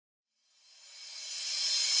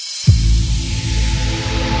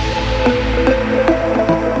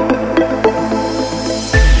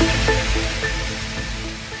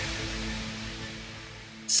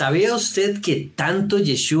¿Sabía usted que tanto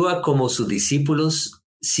Yeshua como sus discípulos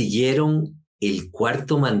siguieron el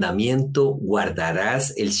cuarto mandamiento,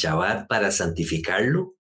 guardarás el Shabbat para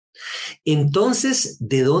santificarlo? Entonces,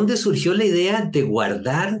 ¿de dónde surgió la idea de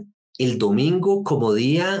guardar el domingo como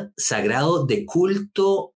día sagrado de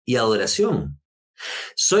culto y adoración?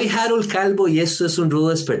 Soy Harold Calvo y esto es un Rudo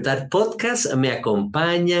Despertar Podcast. Me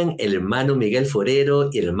acompañan el hermano Miguel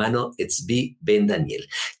Forero y el hermano Etzvi Ben Daniel.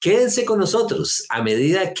 Quédense con nosotros a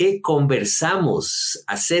medida que conversamos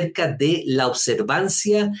acerca de la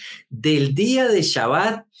observancia del día de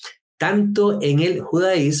Shabbat, tanto en el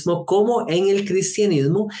judaísmo como en el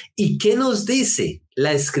cristianismo, y qué nos dice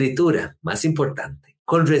la Escritura, más importante,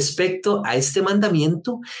 con respecto a este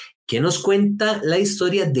mandamiento, que nos cuenta la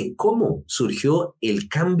historia de cómo surgió el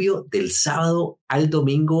cambio del sábado al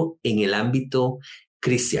domingo en el ámbito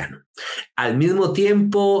cristiano. Al mismo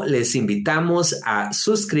tiempo, les invitamos a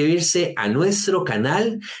suscribirse a nuestro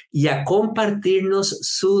canal y a compartirnos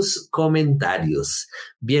sus comentarios.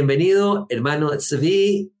 Bienvenido, hermano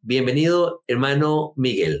Tzvi. Bienvenido, hermano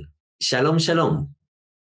Miguel. Shalom, shalom.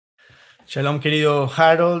 Shalom, querido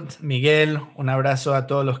Harold, Miguel. Un abrazo a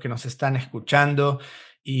todos los que nos están escuchando.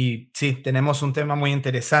 Y sí, tenemos un tema muy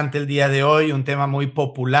interesante el día de hoy, un tema muy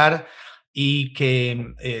popular y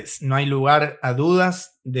que no hay lugar a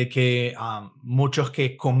dudas de que muchos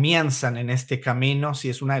que comienzan en este camino, sí,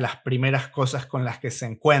 es una de las primeras cosas con las que se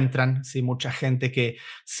encuentran, sí, mucha gente que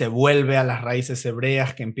se vuelve a las raíces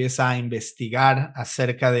hebreas, que empieza a investigar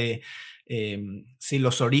acerca de sí,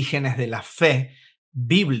 los orígenes de la fe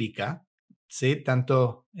bíblica. Sí,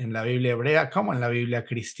 tanto en la Biblia hebrea como en la Biblia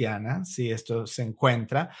cristiana, sí, esto se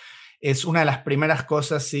encuentra. Es una de las primeras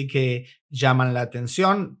cosas sí que llaman la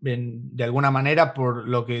atención, de alguna manera, por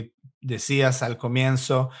lo que decías al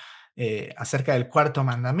comienzo acerca del cuarto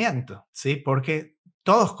mandamiento, ¿sí? Porque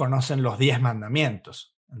todos conocen los 10 mandamientos.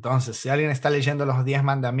 Entonces, si alguien está leyendo los 10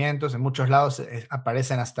 mandamientos, en muchos lados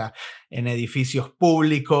aparecen hasta en edificios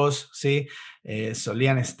públicos, ¿sí?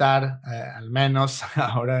 Solían estar, al menos,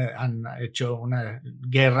 ahora han hecho una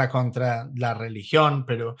guerra contra la religión,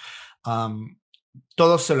 pero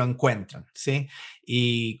todos se lo encuentran, ¿sí?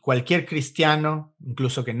 Y cualquier cristiano,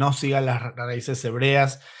 incluso que no siga las raíces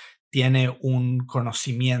hebreas, tiene un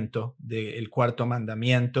conocimiento del cuarto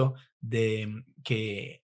mandamiento, de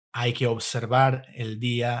que hay que observar el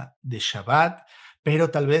día de Shabbat,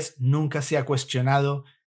 pero tal vez nunca se ha cuestionado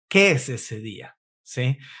qué es ese día,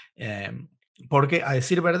 ¿sí? Porque a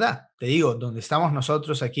decir verdad, te digo, donde estamos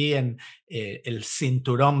nosotros aquí en el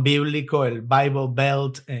cinturón bíblico, el Bible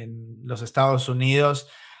Belt en los Estados Unidos,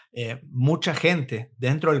 mucha gente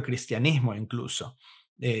dentro del cristianismo incluso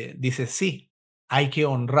dice sí, hay que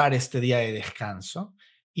honrar este día de descanso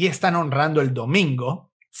y están honrando el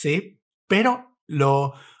domingo, ¿sí? Pero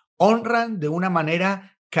lo honran de una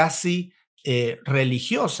manera casi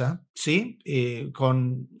religiosa, ¿sí?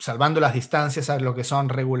 Salvando las distancias a lo que son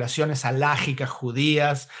regulaciones alágicas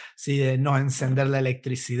judías, ¿sí? De no encender la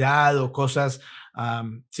electricidad o cosas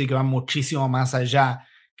sí, que van muchísimo más allá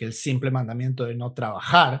que el simple mandamiento de no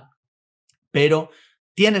trabajar, pero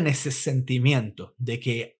tienen ese sentimiento de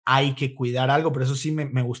que hay que cuidar algo. Por eso sí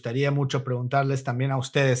me gustaría mucho preguntarles también a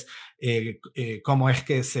ustedes cómo es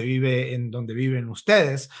que se vive en donde viven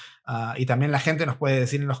ustedes. Y también la gente nos puede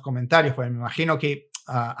decir en los comentarios, pues me imagino que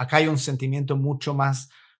acá hay un sentimiento mucho más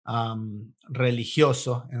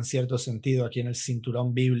religioso, en cierto sentido, aquí en el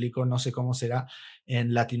cinturón bíblico. No sé cómo será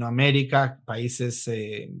en Latinoamérica, países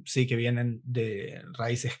sí que vienen de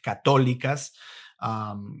raíces católicas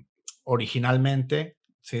originalmente.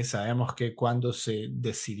 Sí, sabemos que cuando se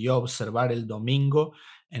decidió observar el domingo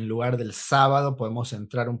en lugar del sábado, podemos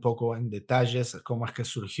entrar un poco en detalles cómo es que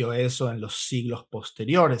surgió eso en los siglos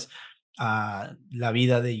posteriores a la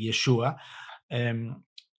vida de Yeshua,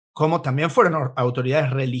 como también fueron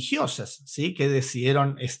autoridades religiosas, ¿sí? Que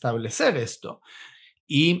decidieron establecer esto.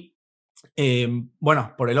 Y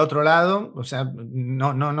bueno, por el otro lado, o sea,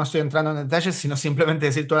 no estoy entrando en detalles, sino simplemente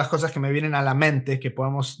decir todas las cosas que me vienen a la mente que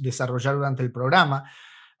podemos desarrollar durante el programa.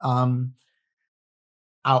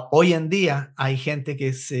 Hoy en día hay gente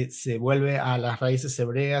que se vuelve a las raíces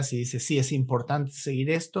hebreas y dice, sí, es importante seguir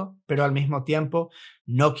esto, pero al mismo tiempo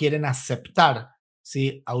no quieren aceptar,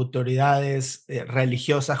 ¿sí? Autoridades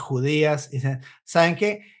religiosas judías. Y dicen, ¿saben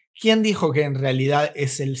qué? ¿Quién dijo que en realidad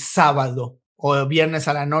es el sábado o viernes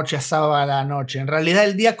a la noche, sábado a la noche? En realidad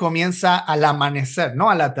el día comienza al amanecer,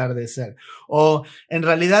 no al atardecer. O en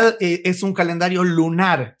realidad es un calendario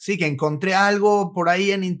lunar, ¿sí? Que encontré algo por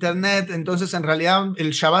ahí en internet, entonces en realidad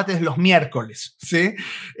el Shabbat es los miércoles, ¿sí?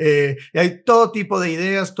 Y hay todo tipo de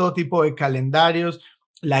ideas, todo tipo de calendarios.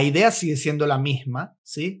 La idea sigue siendo la misma,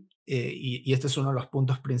 ¿sí? y este es uno de los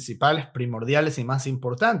puntos principales, primordiales y más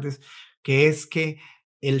importantes, que es que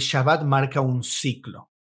el Shabbat marca un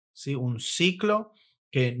ciclo, ¿sí? Un ciclo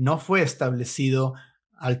que no fue establecido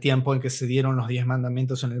al tiempo en que se dieron los 10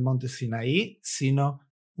 mandamientos en el monte Sinaí, sino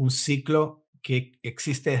un ciclo que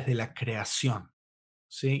existe desde la creación.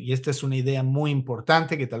 ¿Sí? Y esta es una idea muy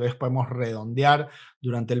importante que tal vez podemos redondear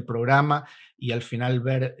durante el programa y al final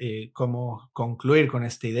ver cómo concluir con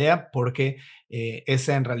esta idea, porque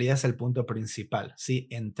ese en realidad es el punto principal, ¿sí?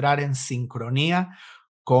 Entrar en sincronía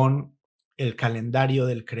con el calendario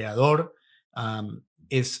del creador.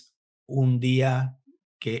 Es un día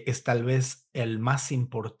que es tal vez el más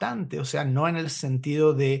importante, o sea, no en el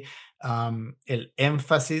sentido de el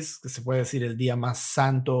énfasis, que se puede decir el día más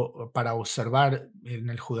santo para observar en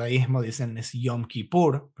el judaísmo, dicen es Yom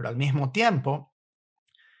Kippur, pero al mismo tiempo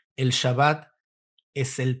el Shabbat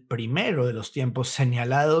es el primero de los tiempos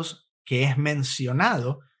señalados que es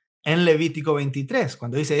mencionado en Levítico 23,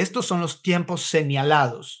 cuando dice estos son los tiempos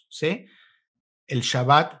señalados, ¿sí? El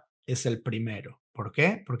Shabbat es el primero. ¿Por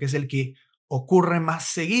qué? Porque es el que ocurre más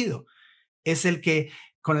seguido. Es el que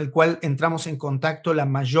con el cual entramos en contacto la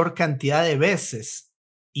mayor cantidad de veces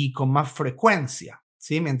y con más frecuencia,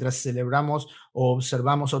 ¿sí? Mientras celebramos o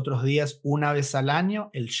observamos otros días una vez al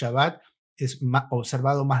año, el Shabbat es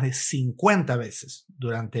observado más de 50 veces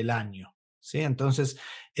durante el año, ¿sí? Entonces,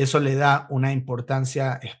 eso le da una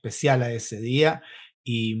importancia especial a ese día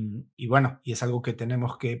y bueno, y es algo que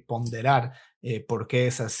tenemos que ponderar por qué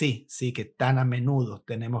es así, ¿sí? Que tan a menudo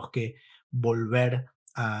tenemos que volver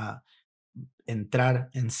a entrar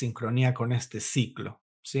en sincronía con este ciclo,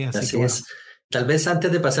 ¿sí? Así que Así bueno. es. Tal vez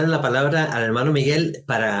antes de pasar la palabra al hermano Miguel,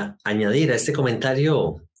 para añadir a este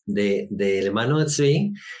comentario del hermano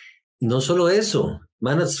Tzvi, no solo eso,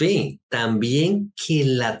 hermano Tzvi, también que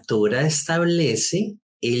la Torah establece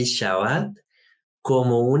el Shabbat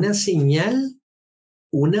como una señal,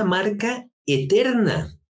 una marca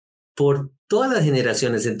eterna por todas las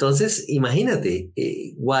generaciones. Entonces, imagínate,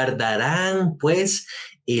 guardarán pues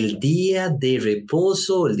el día de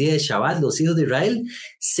reposo, el día de Shabbat, los hijos de Israel,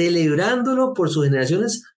 celebrándolo por sus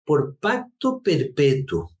generaciones por pacto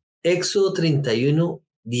perpetuo. Éxodo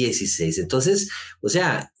 31:16. Entonces, o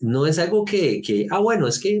sea, no es algo bueno,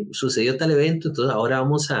 es que sucedió tal evento, entonces ahora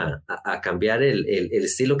vamos a cambiar el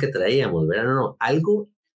estilo que traíamos, ¿verdad? No, algo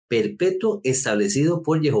perpetuo establecido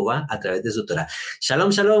por Jehová a través de su Torah.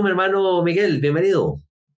 Shalom, shalom, hermano Miguel, bienvenido.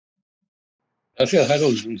 Gracias,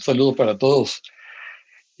 Harold. Un saludo para todos.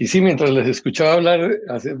 Y sí, mientras les escuchaba hablar,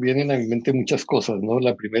 vienen a mi mente muchas cosas, ¿no?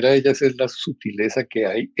 La primera de ellas es la sutileza que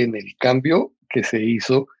hay en el cambio que se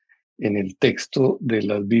hizo en el texto de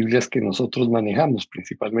las Biblias que nosotros manejamos,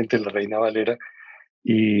 principalmente la Reina Valera.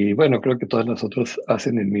 Y bueno, creo que todas las otras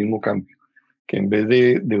hacen el mismo cambio, que en vez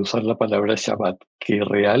de usar la palabra Shabbat, que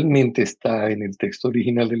realmente está en el texto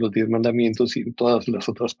original de los 10 mandamientos y en todas las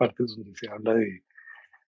otras partes donde se habla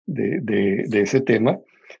de ese tema,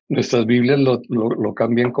 nuestras Biblias lo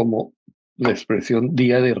cambian como la expresión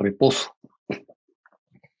día de reposo.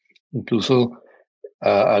 Incluso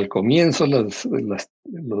al comienzo las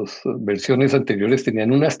versiones anteriores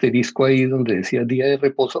tenían un asterisco ahí donde decía día de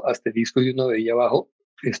reposo, asterisco, y uno veía abajo,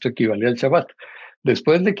 esto equivale al Shabbat.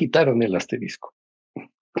 Después le quitaron el asterisco.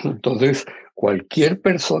 Entonces, cualquier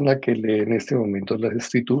persona que lee en este momento las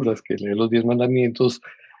escrituras, que lee los 10 mandamientos,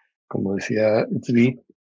 como decía Tzvi,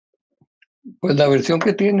 pues la versión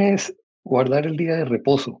que tiene es guardar el día de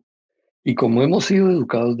reposo. Y como hemos sido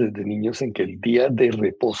educados desde niños en que el día de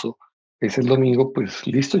reposo es el domingo, pues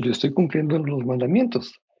listo, yo estoy cumpliendo los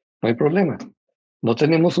mandamientos, no hay problema. No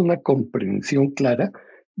tenemos una comprensión clara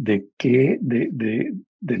de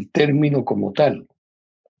del término como tal.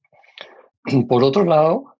 Por otro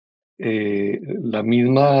lado, la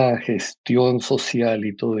misma gestión social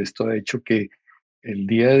y todo esto ha hecho que el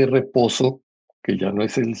día de reposo, que ya no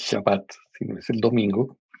es el Shabbat, sino es el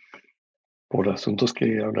domingo, por asuntos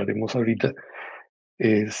que hablaremos ahorita,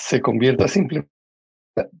 se convierta simplemente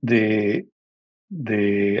de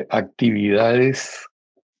actividades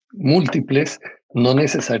múltiples, no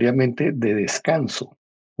necesariamente de descanso,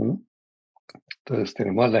 ¿no? Entonces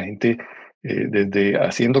tenemos a la gente desde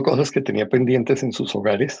haciendo cosas que tenía pendientes en sus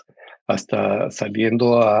hogares, hasta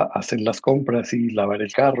saliendo a hacer las compras y lavar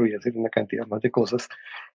el carro y hacer una cantidad más de cosas,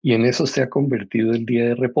 y en eso se ha convertido el día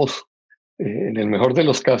de reposo. En el mejor de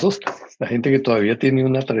los casos, la gente que todavía tiene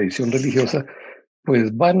una tradición religiosa,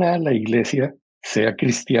 pues van a la iglesia, sea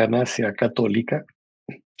cristiana, sea católica,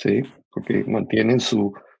 ¿sí? Porque mantienen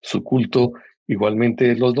su culto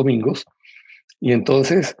igualmente los domingos, y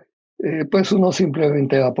entonces, pues uno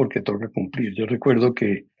simplemente va porque toca cumplir. Yo recuerdo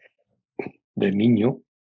que de niño,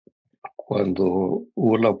 cuando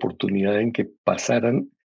hubo la oportunidad en que pasaran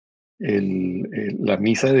la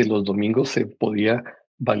misa de los domingos, se podía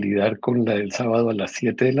validar con la del sábado a las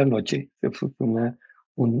 7 de la noche. Fue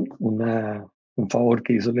un favor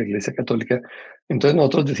que hizo la Iglesia Católica. Entonces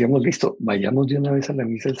nosotros decíamos, listo, vayamos de una vez a la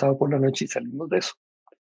misa el sábado por la noche y salimos de eso.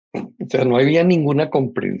 O sea, no había ninguna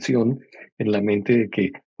comprensión en la mente de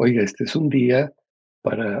que, oiga, este es un día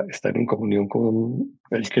para estar en comunión con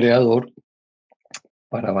el Creador,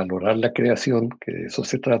 para valorar la creación, que de eso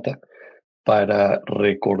se trata, para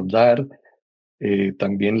recordar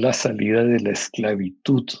también la salida de la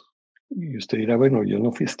esclavitud. Y usted dirá, bueno, yo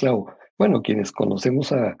no fui esclavo. Bueno, quienes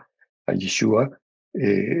conocemos a Yeshua,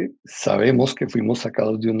 sabemos que fuimos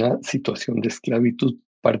sacados de una situación de esclavitud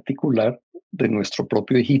particular de nuestro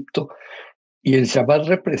propio Egipto, y el Shabbat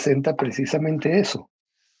representa precisamente eso,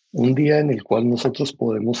 un día en el cual nosotros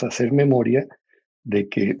podemos hacer memoria de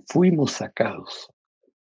que fuimos sacados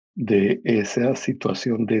de esa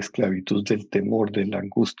situación de esclavitud, del temor, de la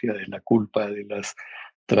angustia, de la culpa, de las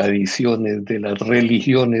tradiciones, de las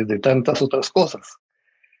religiones, de tantas otras cosas.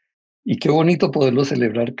 Y qué bonito poderlo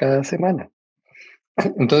celebrar cada semana.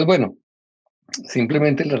 Entonces, bueno,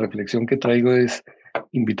 simplemente la reflexión que traigo es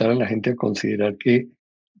invitar a la gente a considerar que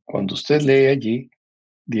cuando usted lee allí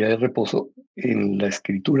día de reposo, en la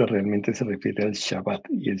escritura realmente se refiere al Shabbat,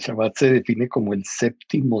 y el Shabbat se define como el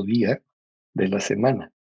séptimo día de la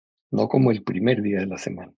semana, no como el primer día de la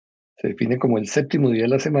semana. Se define como el séptimo día de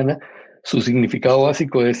la semana. Su significado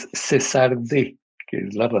básico es cesar de, que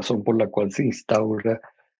es la razón por la cual se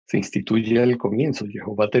instituye al comienzo.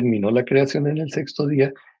 Jehová terminó la creación en el sexto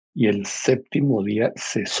día y el séptimo día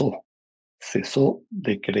cesó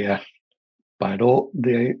de crear, paró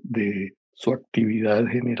de su actividad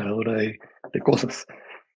generadora de cosas.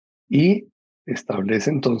 Y establece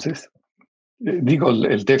entonces, digo,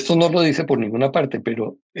 el texto no lo dice por ninguna parte,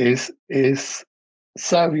 pero es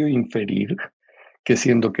sabio inferir que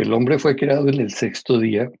siendo que el hombre fue creado en el sexto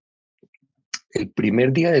día, el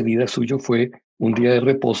primer día de vida suyo fue un día de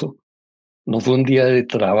reposo, no fue un día de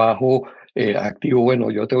trabajo activo. Bueno,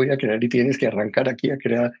 yo te voy a crear y tienes que arrancar aquí a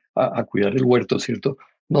crear, a cuidar el huerto, ¿cierto?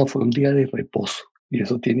 No, fue un día de reposo, y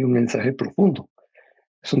eso tiene un mensaje profundo.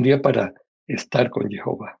 Es un día para estar con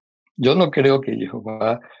Jehová. Yo no creo que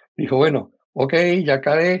Jehová dijo, bueno, ok, ya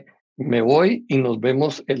acabé, me voy y nos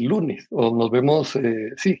vemos el lunes, o nos vemos,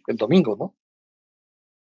 sí, el domingo, ¿no?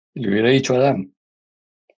 Le hubiera dicho a Adán.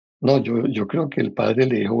 No, yo creo que el padre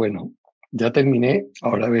le dijo, bueno, ya terminé,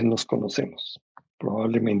 ahora ven, nos conocemos.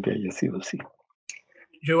 Probablemente haya sido así.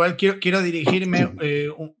 Yo igual quiero dirigirme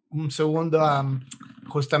un segundo a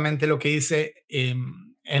justamente lo que dice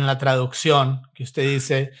en la traducción, que usted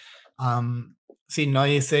dice, sí, no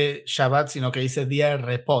dice Shabbat, sino que dice día de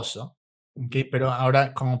reposo. ¿Okay? Pero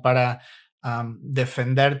ahora, como para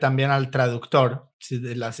defender también al traductor, ¿sí?,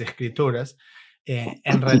 de las escrituras,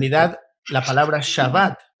 en realidad la palabra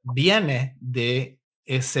Shabbat viene de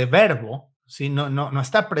ese verbo, ¿sí? No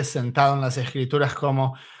está presentado en las escrituras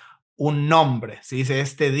como un nombre. Se dice,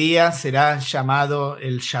 este día será llamado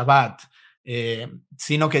el Shabbat,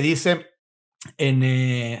 sino que dice,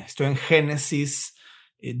 estoy en Génesis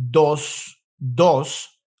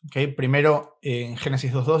 2:2, ¿okay? Primero en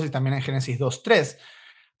Génesis 2:2 y también en Génesis 2:3.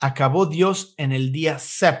 Acabó Dios en el día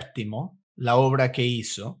séptimo la obra que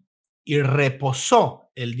hizo y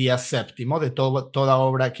reposó el día séptimo de toda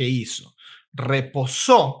obra que hizo.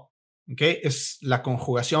 Reposó, ¿okay?, es la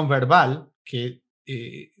conjugación verbal que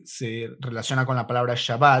se relaciona con la palabra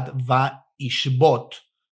Shabbat, va ishbot,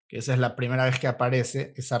 que esa es la primera vez que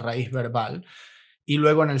aparece esa raíz verbal. Y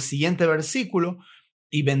luego en el siguiente versículo,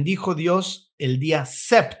 y bendijo Dios el día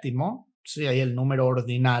séptimo, ¿sí?, ahí el número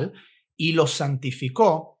ordinal, y lo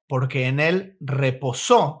santificó porque en él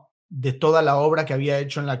reposó de toda la obra que había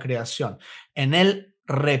hecho en la creación. En él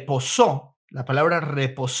reposó, la palabra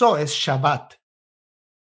reposó es Shabbat,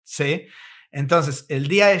 ¿sí? Entonces, el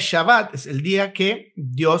día de Shabbat es el día que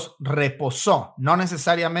Dios reposó. No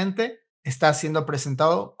necesariamente está siendo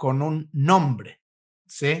presentado con un nombre,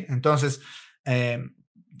 ¿sí? Entonces,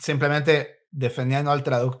 simplemente defendiendo al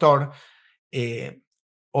traductor,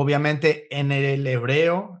 obviamente en el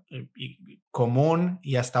hebreo común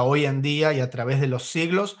y hasta hoy en día y a través de los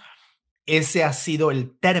siglos, ese ha sido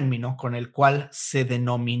el término con el cual se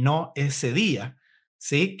denominó ese día,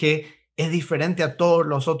 ¿sí? Que es diferente a todos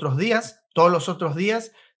los otros días. Todos los otros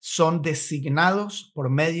días son designados por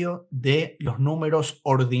medio de los números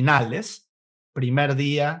ordinales, primer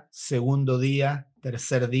día, segundo día,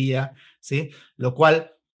 tercer día, ¿sí? Lo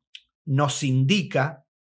cual nos indica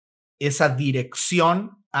esa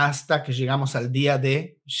dirección hasta que llegamos al día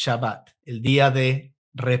de Shabbat, el día de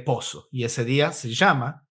reposo. Y ese día se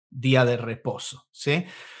llama día de reposo, ¿sí?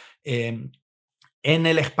 En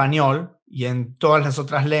el español y en todas las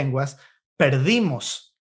otras lenguas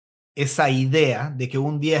perdimos esa idea de que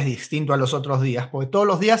un día es distinto a los otros días, porque todos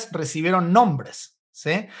los días recibieron nombres,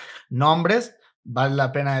 ¿sí? Nombres, vale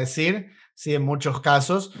la pena decir, ¿sí? En muchos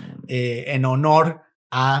casos, en honor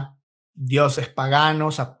a dioses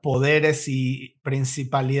paganos, a poderes y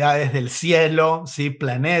principalidades del cielo, ¿sí?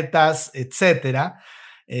 Planetas, etc.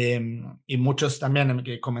 Y muchos también,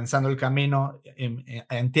 comenzando el camino,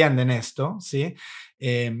 entienden esto, ¿sí?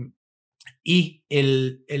 Y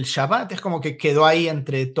el Shabbat es como que quedó ahí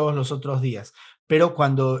entre todos los otros días. Pero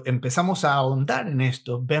cuando empezamos a ahondar en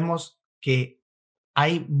esto, vemos que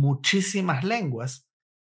hay muchísimas lenguas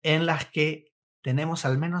en las que tenemos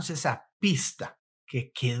al menos esa pista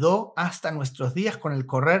que quedó hasta nuestros días con el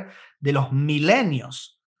correr de los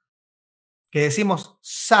milenios, que decimos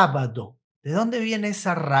sábado. ¿De dónde viene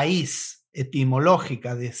esa raíz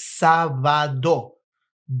etimológica de sábado?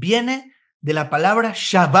 Viene de la palabra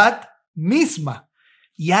Shabbat misma.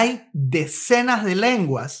 Y hay decenas de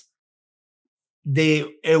lenguas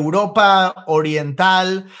de Europa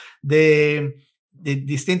Oriental, de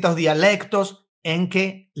distintos dialectos, en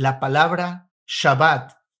que la palabra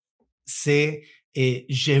Shabbat se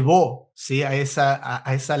llevó, ¿sí? a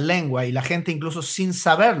esa lengua, y la gente, incluso sin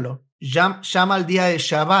saberlo, llama al día de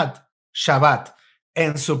Shabbat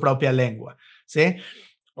en su propia lengua, ¿sí?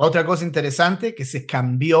 Otra cosa interesante que se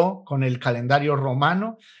cambió con el calendario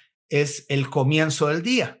romano es el comienzo del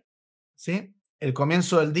día, ¿sí? El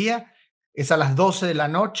comienzo del día es a las 12 de la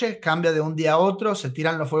noche, cambia de un día a otro, se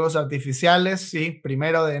tiran los fuegos artificiales, ¿sí?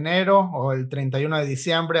 1 de enero o el 31 de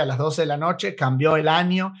diciembre a las 12 de la noche, cambió el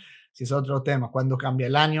año. Si es otro tema, ¿cuándo cambia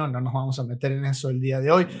el año? No nos vamos a meter en eso el día de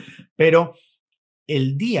hoy, pero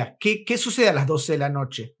el día, ¿qué sucede a las 12 de la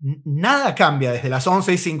noche? Nada cambia desde las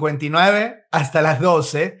 11:59 hasta las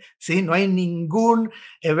 12, ¿sí? No hay ningún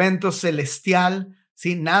evento celestial,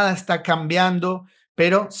 ¿sí? Nada está cambiando,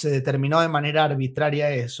 pero se determinó de manera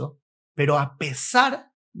arbitraria eso. Pero a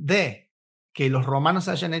pesar de que los romanos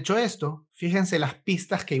hayan hecho esto, fíjense las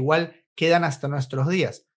pistas que igual quedan hasta nuestros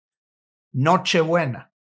días.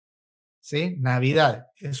 Nochebuena, ¿sí? Navidad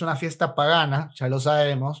es una fiesta pagana, ya lo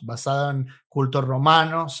sabemos, basada en culto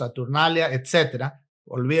romano, Saturnalia, etc.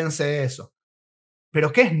 Olvídense de eso.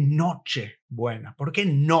 Pero ¿qué es Nochebuena? ¿Por qué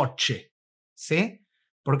noche? ¿Sí?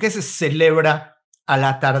 ¿Por qué se celebra al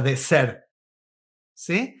atardecer?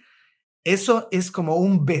 ¿Sí? Eso es como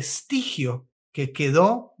un vestigio que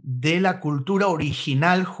quedó de la cultura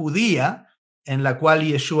original judía en la cual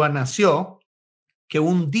Yeshua nació, que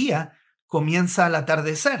un día comienza al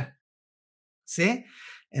atardecer, ¿sí?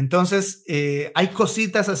 Entonces, hay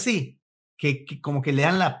cositas así que como que le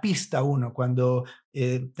dan la pista a uno cuando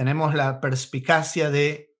tenemos la perspicacia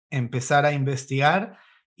de empezar a investigar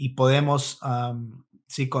y podemos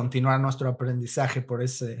sí, continuar nuestro aprendizaje por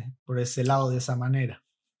ese lado de esa manera.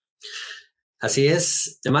 Así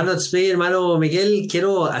es, hermano Tzvi, hermano Miguel,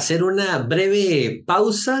 quiero hacer una breve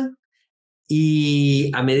pausa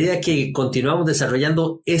y a medida que continuamos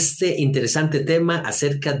desarrollando este interesante tema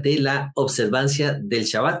acerca de la observancia del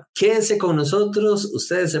Shabbat, quédense con nosotros,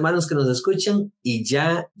 ustedes hermanos que nos escuchan, y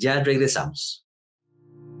ya regresamos.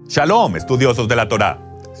 Shalom, estudiosos de la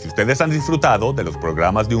Torá. Si ustedes han disfrutado de los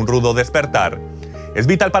programas de Un Rudo Despertar, es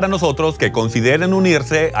vital para nosotros que consideren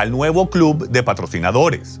unirse al nuevo club de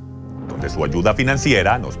patrocinadores, donde su ayuda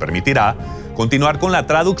financiera nos permitirá continuar con la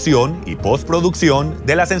traducción y postproducción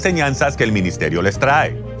de las enseñanzas que el ministerio les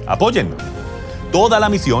trae. Apóyennos. Toda la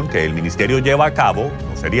misión que el ministerio lleva a cabo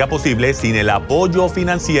no sería posible sin el apoyo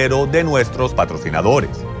financiero de nuestros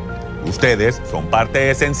patrocinadores. Ustedes son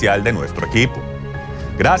parte esencial de nuestro equipo.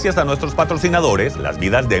 Gracias a nuestros patrocinadores, las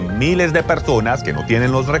vidas de miles de personas que no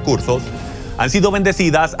tienen los recursos han sido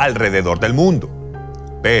bendecidas alrededor del mundo.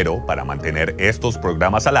 Pero para mantener estos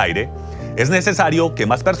programas al aire, es necesario que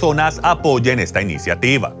más personas apoyen esta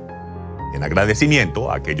iniciativa. En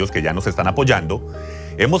agradecimiento a aquellos que ya nos están apoyando,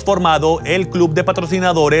 hemos formado el Club de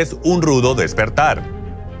Patrocinadores Un Rudo Despertar.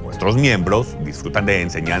 Nuestros miembros disfrutan de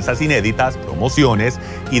enseñanzas inéditas, promociones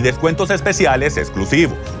y descuentos especiales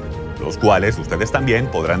exclusivos, los cuales ustedes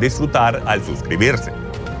también podrán disfrutar al suscribirse.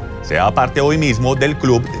 Sea parte hoy mismo del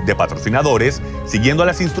Club de Patrocinadores siguiendo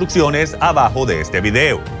las instrucciones abajo de este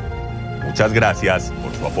video. Muchas gracias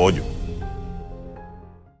por su apoyo.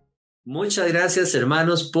 Muchas gracias,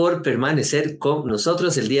 hermanos, por permanecer con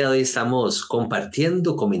nosotros. El día de hoy estamos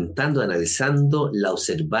compartiendo, comentando, analizando la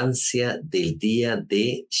observancia del día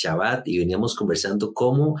de Shabbat, y veníamos conversando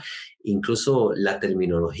cómo incluso la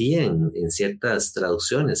terminología en ciertas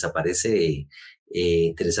traducciones aparece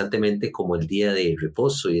interesantemente como el día de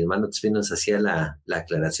reposo, y el hermano Tzvi nos hacía la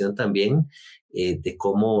aclaración también de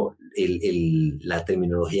cómo la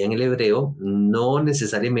terminología en el hebreo no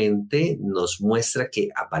necesariamente nos muestra que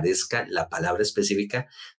aparezca la palabra específica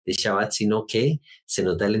de Shabbat, sino que se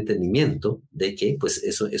nos da el entendimiento de que pues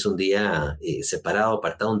eso es un día separado,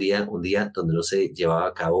 apartado, un día donde no se llevaba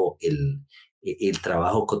a cabo el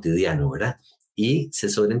trabajo cotidiano, ¿verdad? Y se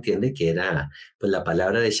sobreentiende que era pues la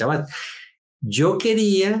palabra de Shabbat. Yo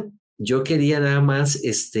quería nada más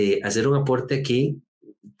hacer un aporte aquí,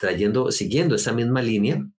 siguiendo esa misma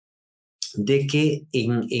línea, de que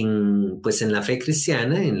pues en la fe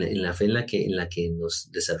cristiana, en la fe en la que nos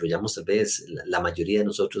desarrollamos, tal vez la mayoría de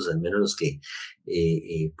nosotros, al menos los que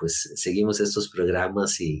pues seguimos estos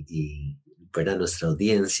programas y para nuestra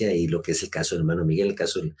audiencia, y lo que es el caso del hermano Miguel,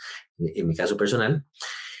 en mi caso personal,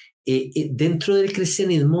 dentro del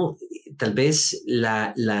cristianismo, tal vez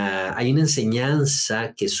hay una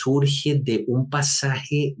enseñanza que surge de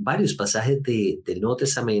varios pasajes del Nuevo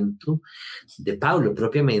Testamento, de Pablo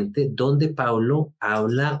propiamente, donde Pablo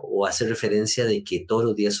habla o hace referencia de que todos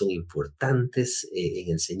los días son importantes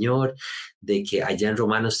en el Señor, de que allá en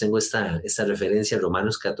Romanos tengo esta referencia,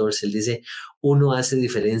 Romanos 14, él dice, uno hace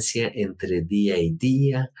diferencia entre día y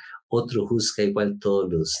día, otro juzga igual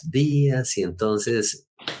todos los días, y entonces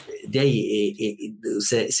de ahí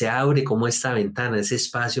se abre como esta ventana, ese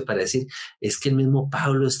espacio para decir, es que el mismo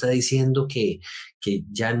Pablo está diciendo que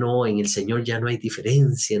ya no, en el Señor ya no hay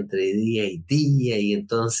diferencia entre día y día, y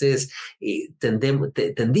entonces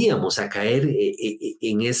tendíamos a caer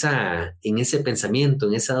en ese pensamiento,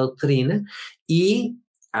 en esa doctrina, y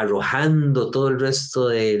arrojando todo el resto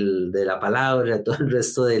de la palabra, todo el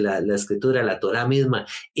resto de la escritura, la Torah misma,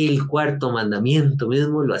 el cuarto mandamiento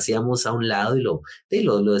mismo, lo hacíamos a un lado y lo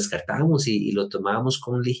descartábamos y lo tomábamos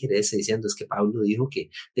con ligereza, diciendo, es que Pablo dijo que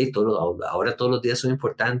ahora todos los días son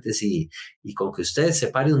importantes, y con que usted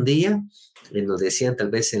separe un día, nos decían tal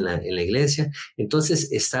vez en la iglesia, entonces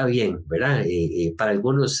está bien, ¿verdad? Para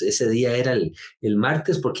algunos ese día era el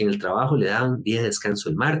martes, porque en el trabajo le daban día de descanso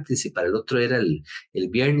el martes, y para el otro era el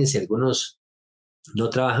viernes, y algunos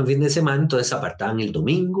no trabajan fin de semana, entonces apartaban el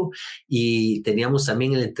domingo, y teníamos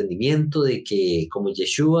también el entendimiento de que como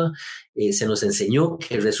Yeshua se nos enseñó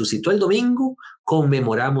que resucitó el domingo,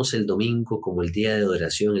 conmemoramos el domingo como el día de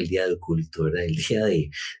adoración, el día del culto, ¿verdad? El día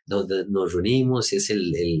donde nos reunimos, y es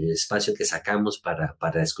el espacio que sacamos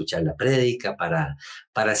para escuchar la prédica,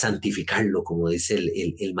 para santificarlo, como dice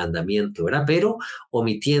el mandamiento, ¿verdad? Pero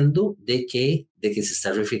omitiendo de que se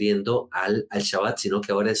está refiriendo al Shabbat, sino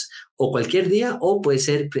que ahora es o cualquier día, o puede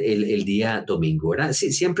ser el día domingo, ¿verdad?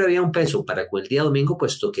 Sí, siempre había un peso para con el día domingo,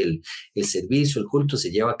 puesto que el servicio, el culto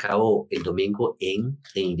se lleva a cabo el domingo en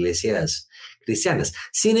iglesias cristianas.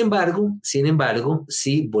 Sin embargo,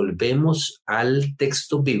 si volvemos al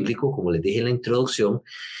texto bíblico, como les dije en la introducción,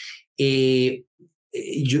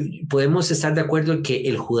 podemos estar de acuerdo en que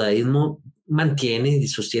el judaísmo mantiene y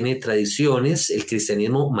sostiene tradiciones, el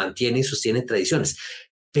cristianismo mantiene y sostiene tradiciones.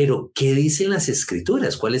 Pero, ¿qué dicen las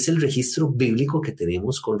escrituras? ¿Cuál es el registro bíblico que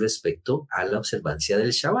tenemos con respecto a la observancia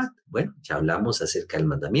del Shabbat? Bueno, ya hablamos acerca del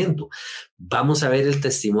mandamiento. Vamos a ver el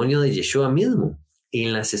testimonio de Yeshua mismo.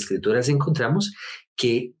 En las escrituras encontramos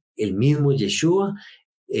que el mismo Yeshua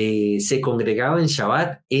se congregaba en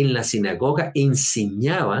Shabbat en la sinagoga,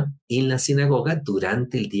 enseñaba en la sinagoga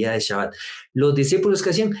durante el día de Shabbat. Los discípulos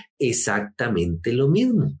que hacían exactamente lo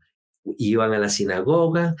mismo. Iban a la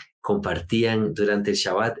sinagoga, compartían durante el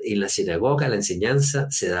Shabbat en la sinagoga, la enseñanza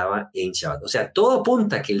se daba en Shabbat. O sea, todo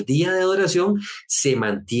apunta a que el día de adoración se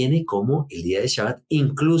mantiene como el día de Shabbat,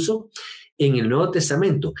 incluso en el Nuevo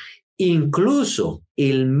Testamento. Incluso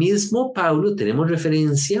el mismo Pablo, tenemos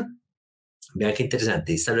referencia, vean qué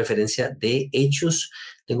interesante, esta referencia de Hechos,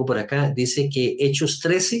 tengo por acá, dice que Hechos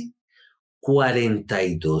 13,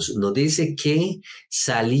 42, nos dice que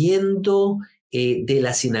saliendo de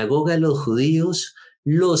la sinagoga de los judíos,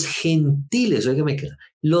 los gentiles, oígame,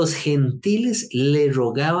 los gentiles le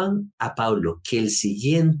rogaban a Pablo que el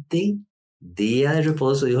siguiente día de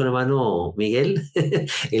reposo, dijo el hermano Miguel,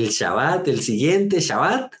 el Shabbat, el siguiente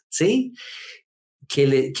Shabbat, ¿sí?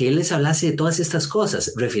 Que él les hablase de todas estas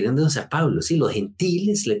cosas, refiriéndose a Pablo, ¿sí? Los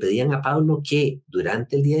gentiles le pedían a Pablo que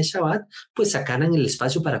durante el día de Shabbat, pues sacaran el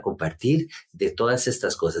espacio para compartir de todas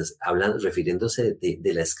estas cosas, refiriéndose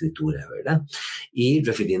de la escritura, ¿verdad? Y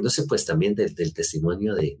refiriéndose pues también del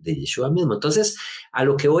testimonio de Yeshua mismo. Entonces, a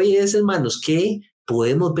lo que voy es, hermanos, que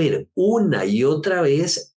podemos ver una y otra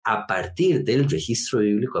vez a partir del registro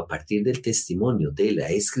bíblico, a partir del testimonio de la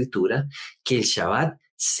escritura, que el Shabbat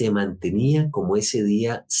se mantenía como ese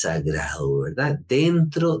día sagrado, ¿verdad?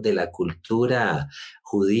 Dentro de la cultura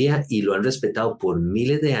judía, y lo han respetado por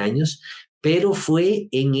miles de años, pero fue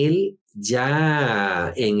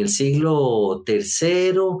ya en el siglo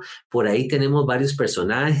tercero, por ahí tenemos varios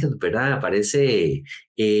personajes, ¿verdad? Aparece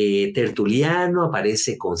Tertuliano,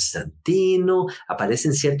 aparece Constantino,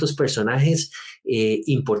 aparecen ciertos personajes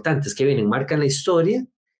importantes que marcan la historia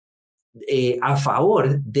a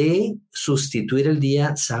favor de sustituir el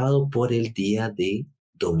día sábado por el día de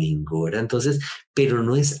domingo, ¿verdad? Entonces, pero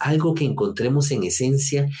no es algo que encontremos en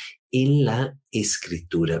esencia en la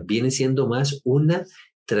escritura, viene siendo más una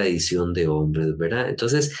tradición de hombres, ¿verdad?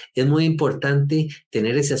 Entonces, es muy importante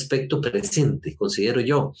tener ese aspecto presente, considero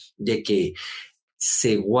yo, de que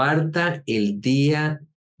se guarda el día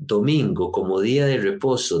domingo como día de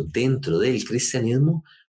reposo dentro del cristianismo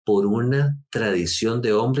por una tradición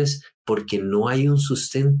de hombres, porque no hay un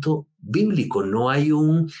sustento bíblico, no hay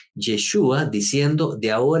un Yeshua diciendo de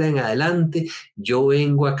ahora en adelante yo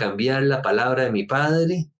vengo a cambiar la palabra de mi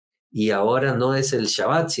padre y ahora no es el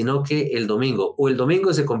Shabbat, sino que el domingo, o el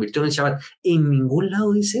domingo se convirtió en el Shabbat. En ningún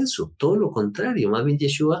lado dice eso, todo lo contrario, más bien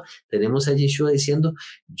tenemos a Yeshua diciendo,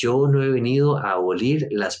 yo no he venido a abolir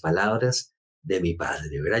las palabras de mi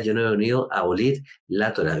padre, ¿verdad? Yo no he venido a abolir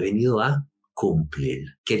la Torah, he venido a cumplir.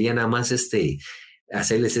 Quería nada más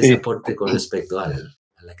hacerles ese aporte con respecto a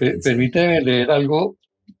la creencia. Permíteme leer algo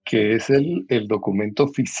que es el documento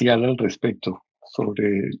oficial al respecto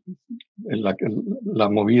sobre la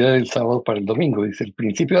movida del sábado para el domingo. Dice, el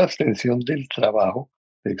principio de abstención del trabajo,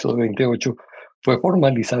 de Éxodo 28, fue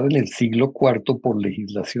formalizado en el siglo IV por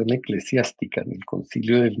legislación eclesiástica en el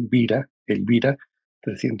concilio de Elvira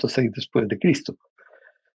 306 después de Cristo.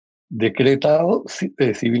 Decretado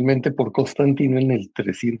civilmente por Constantino en el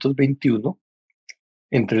 321,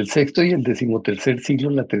 entre el sexto y el 13 siglo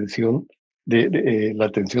la atención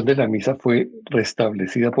de la misa fue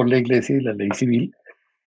restablecida por la Iglesia y la ley civil,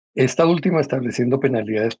 esta última estableciendo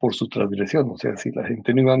penalidades por su transgresión. O sea, si la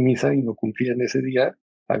gente no iba a misa y no cumplía en ese día,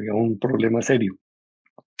 había un problema serio.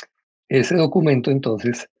 Ese documento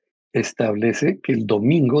entonces establece que el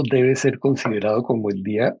domingo debe ser considerado como el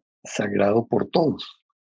día sagrado por todos,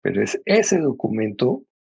 pero es ese documento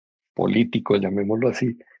político, llamémoslo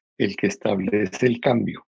así, el que establece el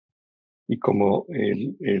cambio. Y como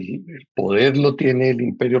el poder lo tiene el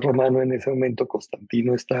Imperio Romano en ese momento,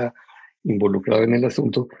 Constantino está involucrado en el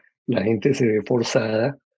asunto, la gente se ve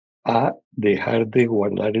forzada a dejar de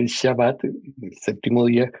guardar el Shabbat, el séptimo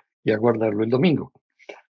día, y a guardarlo el domingo.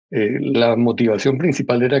 La motivación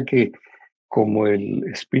principal era que como el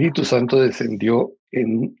Espíritu Santo descendió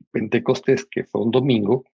en Pentecostés, que fue un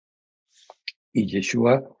domingo, y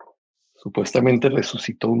Yeshua supuestamente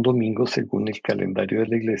resucitó un domingo según el calendario de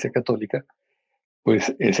la Iglesia Católica,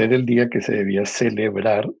 pues ese era el día que se debía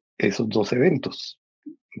celebrar esos dos eventos.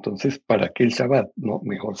 Entonces, ¿para qué el Shabbat? No,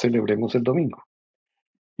 mejor celebremos el domingo.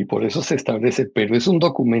 Y por eso se establece, pero es un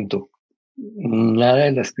documento, nada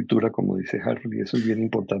de la escritura, como dice Harold, y eso es bien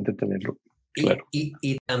importante tenerlo claro.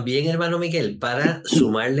 Y también, hermano Miguel, para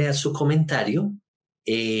sumarle a su comentario,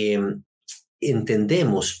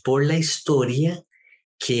 entendemos por la historia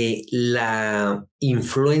que la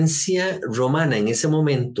influencia romana en ese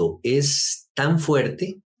momento es tan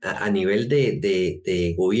fuerte a nivel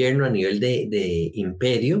de gobierno, a nivel de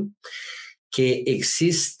imperio, que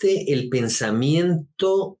existe el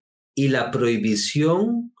pensamiento y la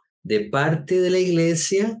prohibición de parte de la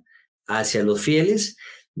iglesia hacia los fieles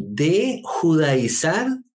de judaizar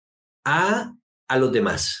a los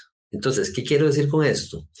demás. Entonces, ¿qué quiero decir con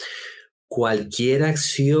esto? Cualquier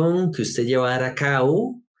acción que usted llevara a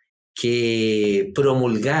cabo que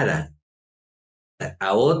promulgara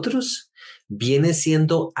a otros viene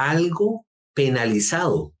siendo algo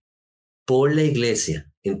penalizado por la iglesia.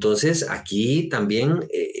 Entonces, aquí también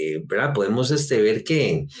 ¿verdad? Podemos ver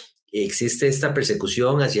que existe esta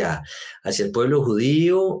persecución hacia el pueblo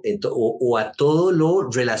judío o a todo lo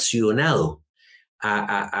relacionado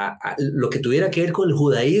a lo que tuviera que ver con el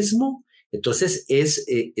judaísmo. Entonces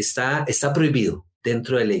está prohibido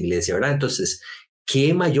dentro de la iglesia, ¿verdad? Entonces,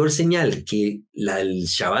 ¿qué mayor señal que el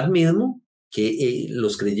Shabbat mismo, que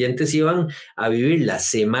los creyentes iban a vivirla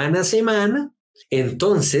semana a semana?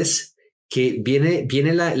 Entonces, que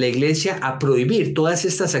viene la iglesia a prohibir todas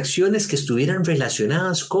estas acciones que estuvieran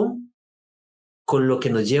relacionadas con lo que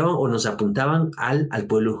nos llevan o nos apuntaban al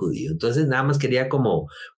pueblo judío. Entonces, nada más quería como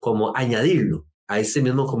añadirlo a este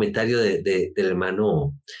mismo comentario del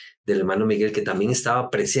hermano Miguel, que también estaba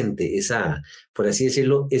presente por así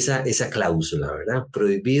decirlo, esa cláusula, ¿verdad?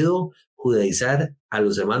 Prohibido judaizar a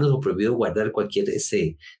los hermanos o prohibido guardar cualquier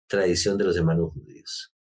tradición de los hermanos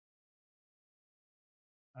judíos.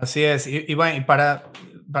 Así es. Y bueno, y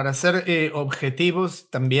para ser objetivos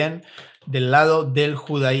también del lado del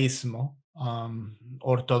judaísmo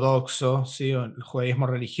ortodoxo, ¿sí? O el judaísmo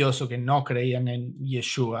religioso que no creían en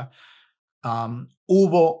Yeshua,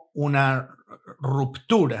 hubo una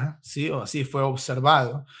ruptura, ¿sí? O así fue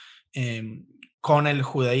observado, con el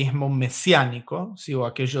judaísmo mesiánico, ¿sí? O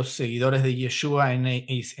aquellos seguidores de Yeshua en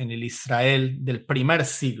el Israel del primer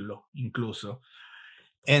siglo incluso,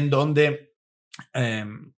 en donde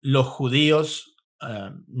los judíos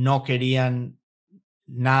no querían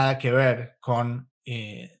nada que ver con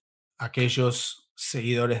aquellos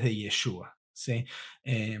seguidores de Yeshua, ¿sí?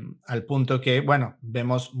 Al punto que, bueno,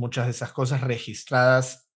 vemos muchas de esas cosas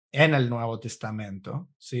registradas en el Nuevo Testamento,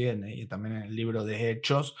 ¿sí? Y también en el libro de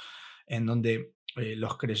Hechos, en donde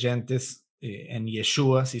los creyentes en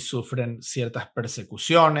Yeshua sí sufren ciertas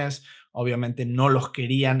persecuciones, obviamente no los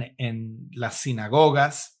querían en las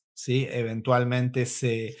sinagogas, ¿sí? Eventualmente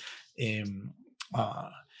se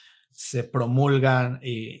promulgan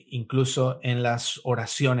incluso en las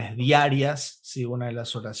oraciones diarias, ¿sí? Una de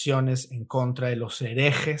las oraciones en contra de los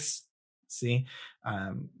herejes, ¿sí?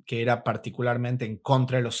 Que era particularmente en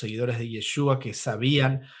contra de los seguidores de Yeshua, que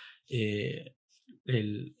sabían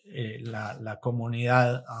la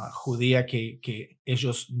comunidad judía que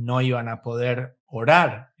ellos no iban a poder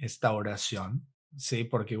orar esta oración, ¿sí?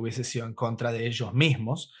 Porque hubiese sido en contra de ellos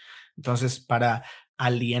mismos. Entonces, para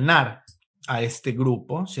alienar a este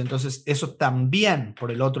grupo, ¿sí? Entonces eso también,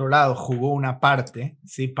 por el otro lado, jugó una parte,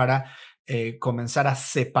 ¿sí? Para comenzar a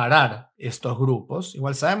separar estos grupos.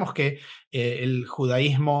 Igual sabemos que el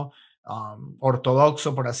judaísmo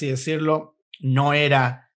ortodoxo, por así decirlo, no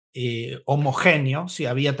era homogéneo, ¿sí?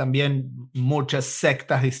 Había también muchas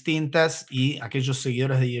sectas distintas y aquellos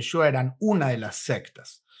seguidores de Yeshua eran una de las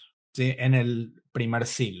sectas, ¿sí? En el primer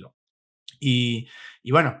siglo. Y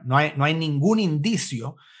bueno, no hay ningún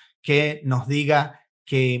indicio que nos diga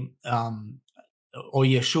que o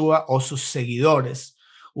Yeshua o sus seguidores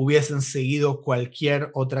hubiesen seguido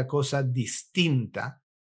cualquier otra cosa distinta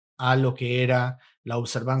a lo que era la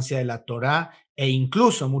observancia de la Torá e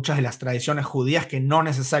incluso muchas de las tradiciones judías que no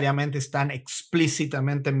necesariamente están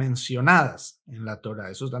explícitamente mencionadas en la Torá.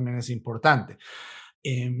 Eso también es importante.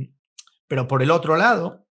 Pero por el otro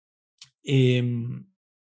lado,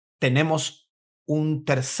 tenemos un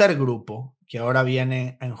tercer grupo que ahora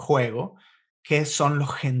viene en juego, que son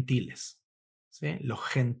los gentiles, ¿sí? Los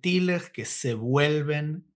gentiles que se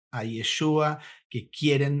vuelven a Yeshua, que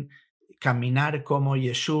quieren caminar como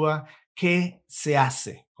Yeshua. ¿Qué se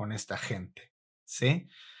hace con esta gente? ¿Sí?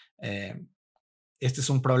 Este es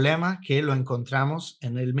un problema que lo encontramos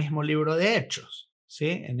en el mismo libro de Hechos, ¿sí?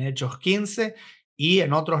 En Hechos 15 y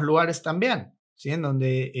en otros lugares también, ¿sí? En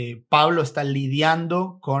donde Pablo está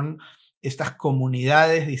lidiando con estas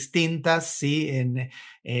comunidades distintas, ¿sí?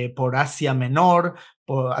 Por Asia Menor,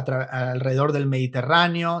 alrededor del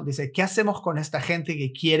Mediterráneo. Dice, ¿qué hacemos con esta gente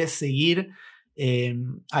que quiere seguir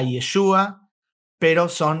a Yeshua, pero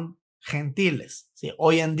son gentiles? ¿Sí?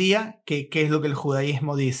 Hoy en día, ¿qué es lo que el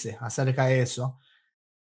judaísmo dice acerca de eso?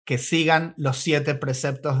 Que sigan los 7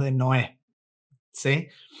 preceptos de Noé, ¿sí?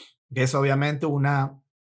 Que es obviamente una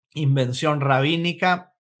invención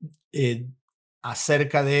rabínica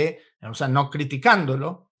acerca de, o sea, no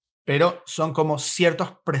criticándolo, pero son como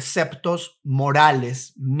ciertos preceptos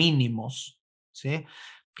morales mínimos, ¿sí?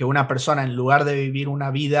 Que una persona, en lugar de vivir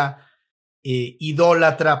una vida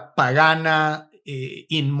idólatra, pagana,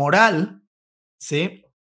 inmoral, ¿sí?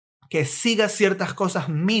 Que siga ciertas cosas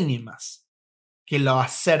mínimas que lo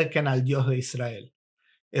acerquen al Dios de Israel.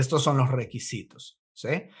 Estos son los requisitos, ¿sí?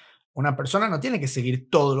 Una persona no tiene que seguir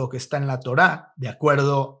todo lo que está en la Torá de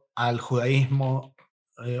acuerdo al judaísmo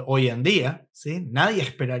hoy en día, ¿sí? Nadie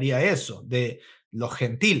esperaría eso de los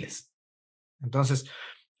gentiles. Entonces,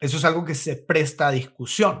 eso es algo que se presta a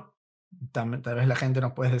discusión. Tal vez la gente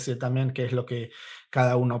nos puede decir también qué es lo que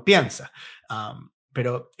cada uno piensa.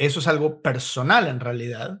 Pero eso es algo personal en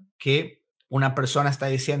realidad, que una persona está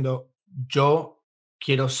diciendo, yo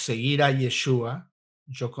quiero seguir a Yeshua,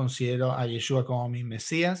 yo considero a Yeshua como mi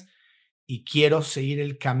Mesías y quiero seguir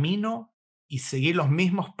el camino y seguir los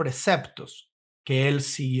mismos preceptos que él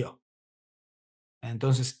siguió.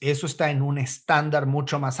 Entonces, eso está en un estándar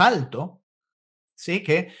mucho más alto, ¿sí?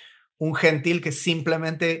 Que un gentil que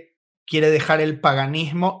simplemente quiere dejar el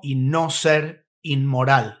paganismo y no ser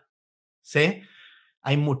inmoral, ¿sí?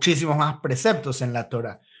 Hay muchísimos más preceptos en la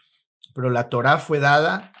Torá, pero la Torá fue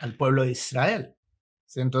dada al pueblo de Israel.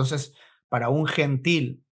 ¿Sí? Entonces, para un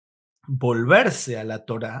gentil volverse a la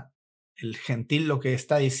Torá, el gentil lo que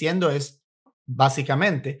está diciendo es,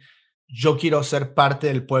 básicamente, yo quiero ser parte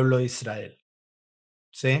del pueblo de Israel,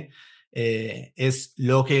 ¿sí? es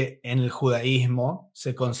lo que en el judaísmo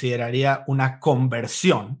se consideraría una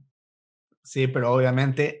conversión, ¿sí? Pero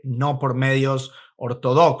obviamente no por medios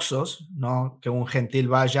ortodoxos, ¿no? Que un gentil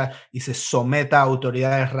vaya y se someta a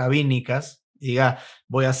autoridades rabínicas y diga,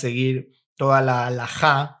 voy a seguir toda la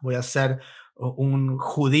halajá, voy a ser un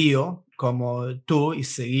judío como tú y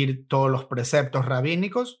seguir todos los preceptos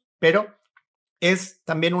rabínicos, pero es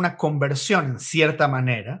también una conversión en cierta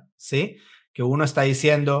manera, ¿sí? Que uno está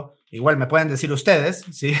diciendo, igual me pueden decir ustedes,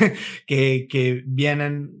 ¿sí? que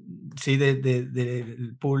vienen, ¿sí?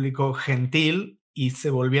 Del público gentil y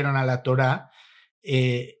se volvieron a la Torá.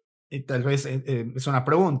 Y tal vez es una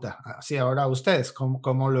pregunta, así ahora ustedes,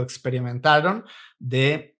 ¿cómo lo experimentaron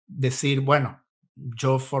de decir, bueno,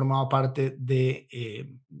 yo formaba parte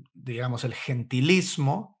de, digamos, el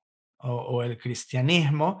gentilismo o el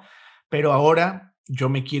cristianismo, pero ahora yo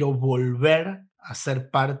me quiero volver a ser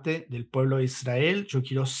parte del pueblo de Israel, yo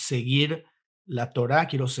quiero seguir la Torá,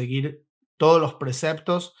 quiero seguir todos los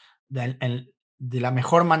preceptos de la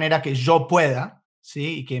mejor manera que yo pueda,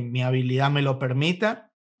 ¿sí? Y que mi habilidad me lo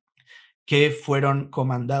permita, que fueron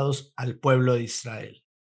comandados al pueblo de Israel,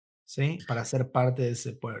 ¿sí? Para ser parte de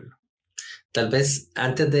ese pueblo. Tal vez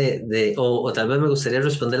antes o tal vez me gustaría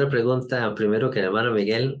responder la pregunta primero que el hermano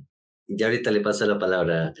Miguel, y ya ahorita le paso la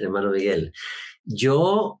palabra, hermano Miguel.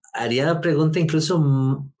 Yo haría la pregunta incluso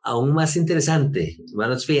aún más interesante,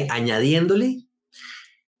 hermano Tzvi, añadiéndole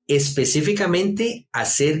específicamente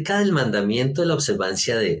acerca del mandamiento de la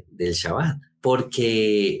observancia del Shabbat,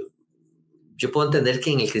 porque yo puedo entender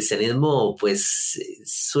que en el cristianismo pues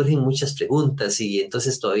surgen muchas preguntas y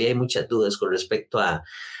entonces todavía hay muchas dudas con respecto a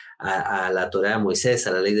la Torá de Moisés,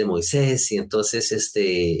 a la ley de Moisés, y entonces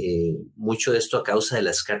mucho de esto a causa de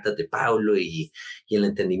las cartas de Pablo y el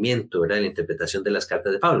entendimiento, ¿verdad? La interpretación de las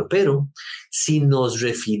cartas de Pablo. Pero si nos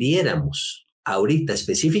refiriéramos ahorita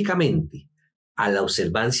específicamente a la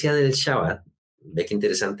observancia del Shabbat, ve qué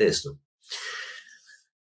interesante esto,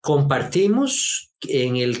 compartimos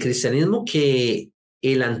en el cristianismo que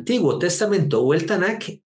el Antiguo Testamento o el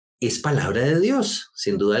Tanakh es palabra de Dios,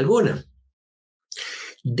 sin duda alguna.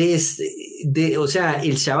 O sea,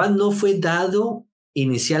 el Shabbat no fue dado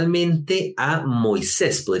inicialmente a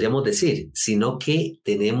Moisés, podríamos decir, sino que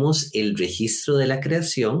tenemos el registro de la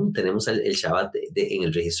creación, tenemos el Shabbat en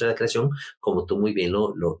el registro de la creación, como tú muy bien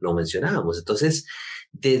lo mencionábamos. Entonces,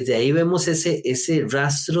 desde ahí vemos ese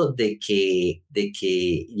rastro de que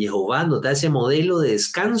Jehová nos da ese modelo de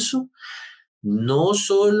descanso, no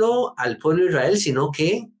solo al pueblo de Israel, sino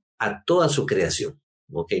que a toda su creación.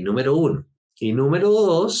 Ok, número uno. Y número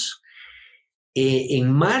dos,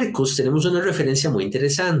 en Marcos tenemos una referencia muy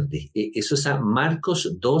interesante. Eso está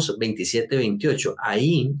Marcos 2, 27, 28.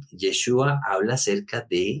 Ahí Yeshua habla acerca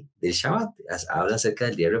del Shabbat, habla acerca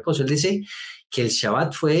del día de reposo. Él dice que el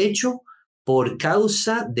Shabbat fue hecho por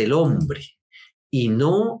causa del hombre y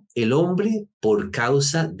no el hombre por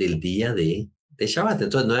causa del día de Shabbat.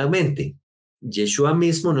 Entonces, nuevamente, Yeshua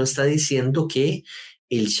mismo no está diciendo que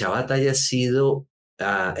el Shabbat haya sido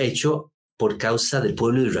hecho por causa del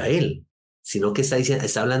pueblo de Israel, sino que está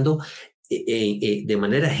hablando de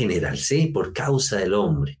manera general, ¿sí? Por causa del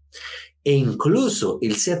hombre. E incluso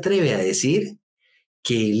él se atreve a decir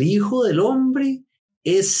que el Hijo del Hombre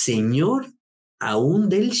es Señor aún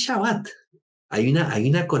del Shabbat. Hay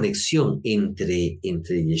una conexión entre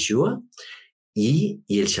Yeshua y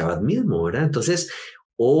el Shabbat mismo, ¿verdad? Entonces,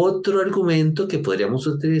 otro argumento que podríamos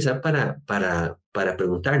utilizar para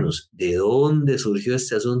preguntarnos de dónde surgió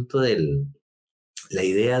este asunto la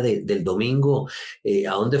idea del domingo,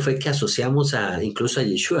 a dónde fue que asociamos incluso a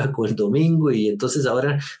Yeshua con el domingo y entonces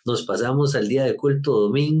ahora nos pasamos al día de culto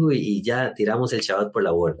domingo y ya tiramos el Shabbat por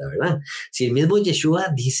la borda, ¿verdad? Si el mismo Yeshua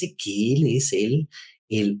dice que Él es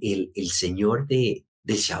el Señor del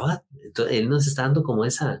Shabbat, entonces Él nos está dando como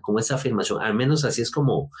esa afirmación, al menos así es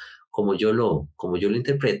como yo lo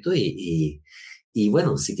interpreto y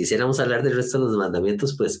bueno, si quisiéramos hablar del resto de los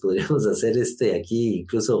mandamientos, pues podríamos hacer aquí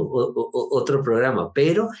incluso otro programa,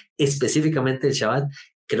 pero específicamente el Shabbat,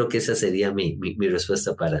 creo que esa sería mi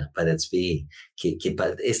respuesta para Tzvi, que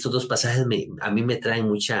estos dos pasajes a mí me traen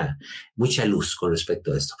mucha luz con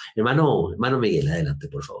respecto a esto. Hermano Miguel, adelante,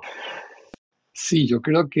 por favor. Sí, yo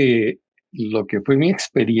creo que lo que fue mi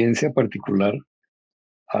experiencia particular,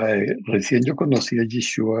 recién yo conocí a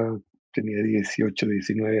Yeshua, tenía 18,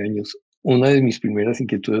 19 años. Una de mis primeras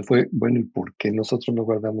inquietudes fue, bueno, ¿y por qué nosotros no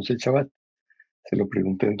guardamos el Shabbat? Se lo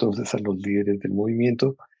pregunté entonces a los líderes del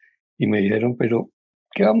movimiento y me dijeron, pero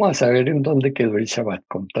 ¿qué vamos a saber en dónde quedó el Shabbat?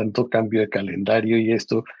 Con tanto cambio de calendario y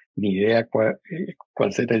esto, ni idea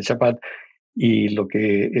cuál será el Shabbat. Y lo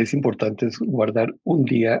que es importante es guardar un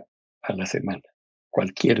día a la semana.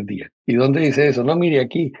 cualquier día. ¿Y dónde dice eso? No, mire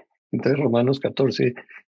aquí. Entonces Romanos 14,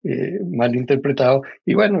 mal interpretado.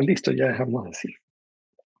 Y bueno, listo, ya dejamos así.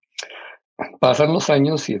 Pasan los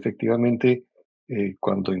años y efectivamente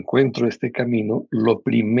cuando encuentro este camino, lo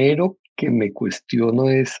primero que me cuestiono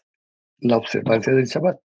es la observancia del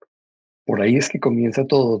Shabbat. Por ahí es que comienza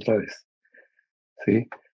todo otra vez, ¿sí?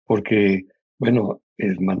 Porque, bueno,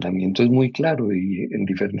 el mandamiento es muy claro y en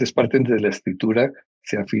diferentes partes de la escritura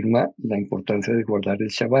se afirma la importancia de guardar el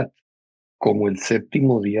Shabbat como el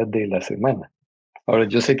séptimo día de la semana. Ahora,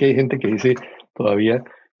 yo sé que hay gente que dice todavía,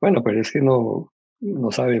 bueno, pero es que no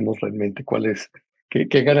sabemos realmente cuál es,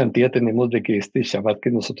 qué garantía tenemos de que este Shabbat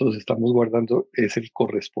que nosotros estamos guardando es el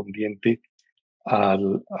correspondiente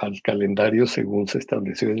al calendario según se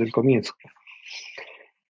estableció desde el comienzo.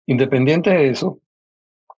 Independiente de eso,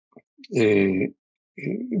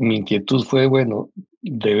 mi inquietud fue, bueno,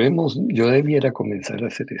 yo debiera comenzar a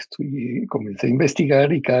hacer esto. Y comencé a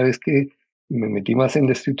investigar y cada vez que me metí más en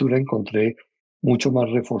la escritura encontré mucho más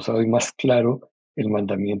reforzado y más claro el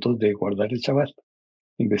mandamiento de guardar el Shabbat.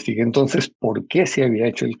 Investigué entonces por qué se había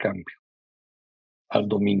hecho el cambio al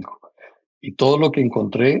domingo. Y todo lo que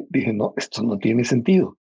encontré, dije, no, esto no tiene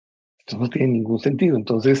sentido. Esto no tiene ningún sentido.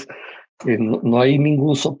 Entonces, no hay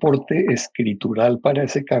ningún soporte escritural para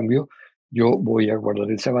ese cambio. Yo voy a guardar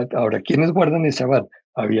el Shabbat. Ahora, ¿quiénes guardan el Shabbat?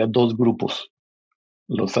 Había dos grupos,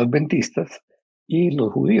 los adventistas y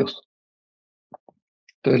los judíos.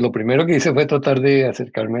 Entonces, lo primero que hice fue tratar de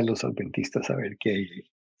acercarme a los adventistas a ver qué hay,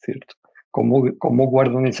 ¿cierto? ¿Cómo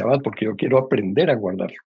guardan el Shabbat? Porque yo quiero aprender a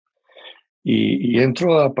guardarlo. Y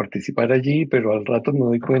entro a participar allí, pero al rato me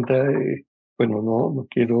doy cuenta de, bueno, no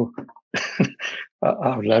quiero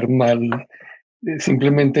hablar mal.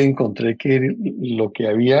 Simplemente encontré que lo que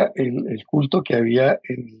había, el culto que había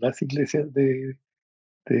en las iglesias de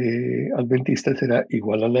adventistas era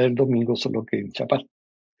igual a la del domingo, solo que en Shabbat.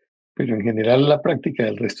 Pero en general la práctica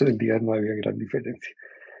del resto del día no había gran diferencia.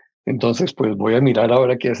 Entonces, pues voy a mirar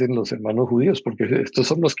ahora qué hacen los hermanos judíos, porque estos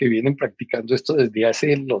son los que vienen practicando esto desde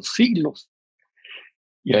hace los siglos.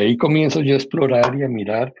 Y ahí comienzo yo a explorar y a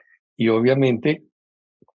mirar, y obviamente,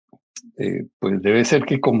 pues debe ser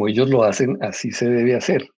que como ellos lo hacen, así se debe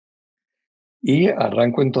hacer. Y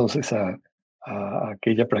arranco entonces a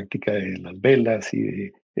aquella práctica de las velas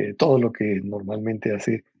y de todo lo que normalmente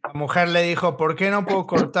hace. La mujer le dijo, ¿por qué no puedo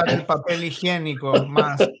cortar el papel higiénico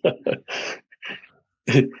más?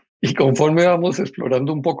 Y conforme vamos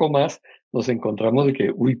explorando un poco más, nos encontramos de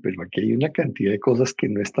que, pero aquí hay una cantidad de cosas que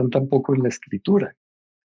no están tampoco en la escritura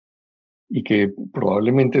y que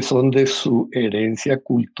probablemente son de su herencia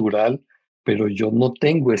cultural, pero yo no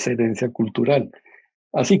tengo esa herencia cultural.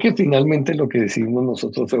 Así que finalmente lo que decidimos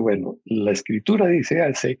nosotros fue, bueno, la escritura dice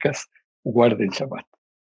a secas, guarde el Shabbat,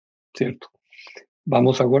 ¿cierto?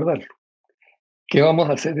 Vamos a guardarlo. ¿Qué vamos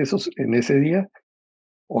a hacer en ese día?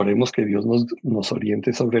 Oremos que Dios nos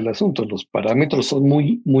oriente sobre el asunto. Los parámetros son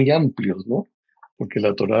muy, muy amplios, ¿no? Porque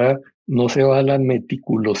la Torá no se va a la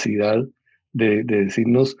meticulosidad de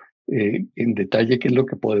decirnos en detalle qué es lo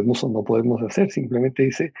que podemos o no podemos hacer. Simplemente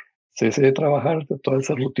dice, cese de trabajar, de toda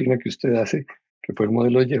esa rutina que usted hace, que fue el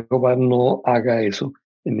modelo de Jehová, no haga eso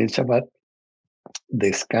en el Shabbat,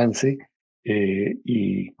 descanse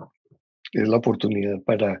y es la oportunidad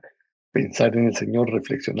para pensar en el Señor,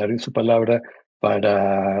 reflexionar en su palabra,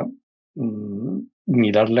 para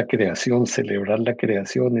mirar la creación, celebrar la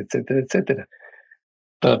creación, etcétera, etcétera.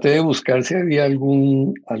 Traté de buscar si había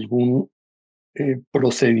algún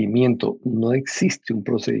procedimiento. No existe un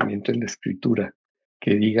procedimiento en la escritura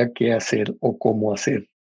que diga qué hacer o cómo hacer,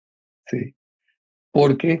 ¿sí?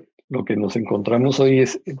 Porque lo que nos encontramos hoy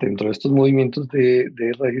es, dentro de estos movimientos de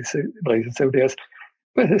raíces hebreas,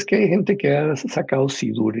 pues es que hay gente que ha sacado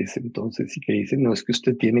sidures, entonces, y que dice, no, es que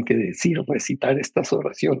usted tiene que recitar estas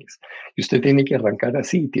oraciones, y usted tiene que arrancar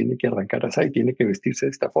así, tiene que arrancar así, y tiene que vestirse de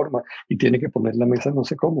esta forma, y tiene que poner la mesa no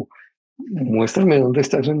sé cómo. Muéstrame dónde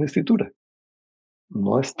está eso en la escritura.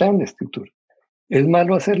 No está en la escritura. ¿Es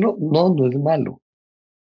malo hacerlo? No, no es malo.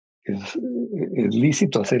 Es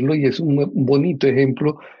lícito hacerlo y es un bonito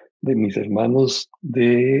ejemplo de mis hermanos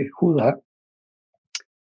de Judá,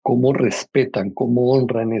 cómo respetan, cómo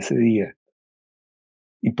honran ese día.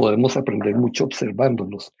 Y podemos aprender mucho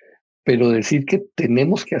observándolos. Pero decir que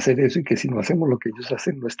tenemos que hacer eso y que si no hacemos lo que ellos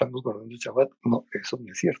hacen, no estamos guardando el Shabbat, no, eso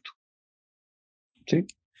no es cierto. ¿Sí?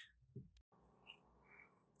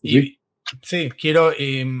 Y sí, quiero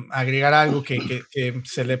agregar algo que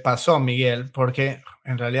se le pasó a Miguel, porque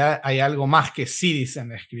en realidad hay algo más que sí dice en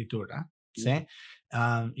la escritura, ¿sí?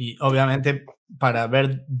 Y obviamente para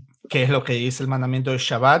ver qué es lo que dice el mandamiento de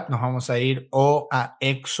Shabbat, nos vamos a ir o a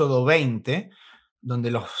Éxodo 20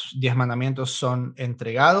 donde los 10 mandamientos son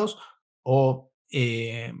entregados o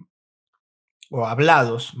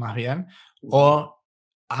hablados más bien, o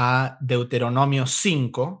a Deuteronomio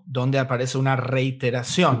 5, donde aparece una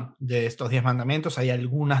reiteración de estos 10 mandamientos. Hay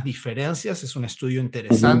algunas diferencias, es un estudio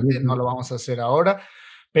interesante, no lo vamos a hacer ahora,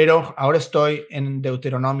 pero ahora estoy en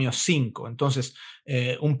Deuteronomio 5. Entonces,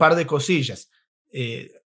 un par de cosillas.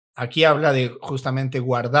 Aquí habla de justamente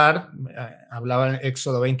guardar, hablaba en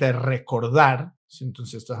Éxodo 20 de recordar,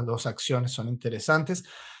 entonces estas dos acciones son interesantes.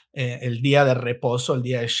 El día de reposo, el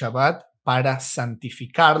día de Shabbat, para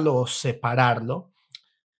santificarlo o separarlo.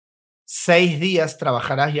 6 días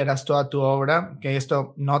trabajarás y harás toda tu obra, que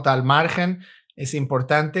esto nota al margen, es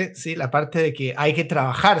importante, ¿sí? La parte de que hay que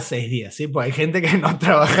trabajar 6 días, ¿sí? Pues hay gente que no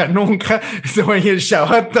trabaja nunca, y el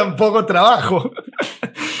Shabbat tampoco trabajo.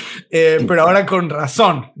 Pero ahora con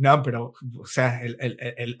razón, ¿no? Pero, o sea,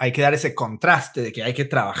 hay que dar ese contraste de que hay que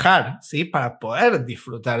trabajar, ¿sí? Para poder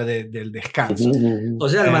disfrutar del descanso. O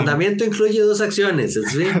sea, el mandamiento incluye 2 acciones,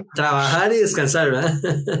 ¿sí? Trabajar y descansar, ¿verdad?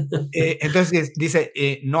 Entonces dice,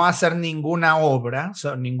 no hacer ninguna obra, o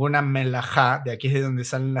sea, ninguna melajá, de aquí es de donde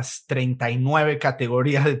salen las 39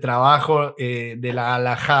 categorías de trabajo de la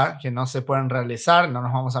alajá que no se pueden realizar, no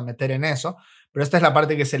nos vamos a meter en eso, pero esta es la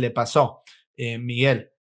parte que se le pasó. Miguel,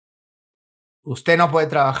 usted no puede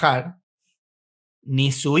trabajar,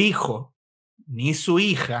 ni su hijo, ni su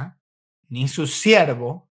hija, ni su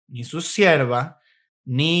siervo, ni su sierva,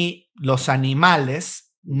 ni los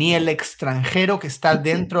animales, ni el extranjero que está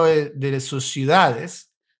dentro de sus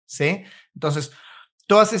ciudades, ¿sí? Entonces,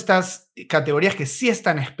 todas estas categorías que sí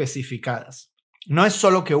están especificadas. No es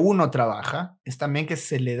solo que uno trabaja, es también que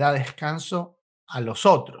se le da descanso a los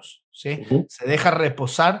otros, ¿sí? Se deja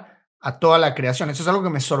reposar a toda la creación. Eso es algo que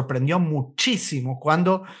me sorprendió muchísimo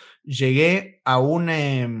cuando llegué a un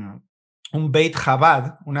Beit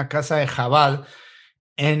Chabad, una casa de Chabad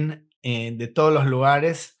de todos los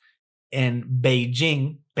lugares en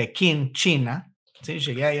Beijing, Pekín, China. ¿Sí?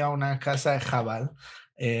 Llegué ahí a una casa de Chabad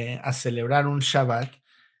a celebrar un Shabbat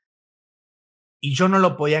y yo no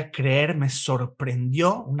lo podía creer, me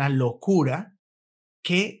sorprendió, una locura,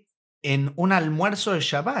 que en un almuerzo de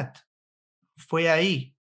Shabbat fue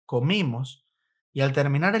ahí, comimos, y al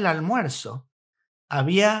terminar el almuerzo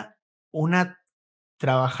había una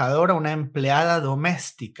trabajadora, una empleada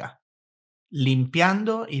doméstica,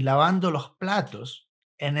 limpiando y lavando los platos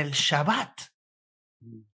en el Shabbat.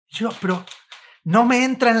 Pero no me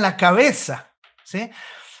entra en la cabeza, ¿sí?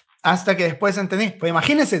 Hasta que después entendí. Pues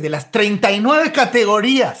imagínense, de las 39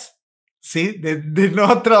 categorías, ¿sí? de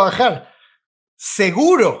no trabajar,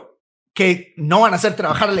 seguro que no van a hacer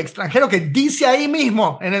trabajar al extranjero, que dice ahí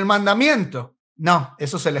mismo en el mandamiento. No,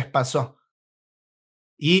 eso se les pasó.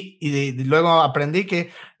 Y luego aprendí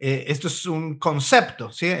que esto es un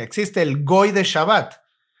concepto, ¿sí? Existe el goy de Shabbat,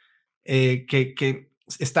 que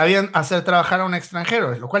está bien hacer trabajar a un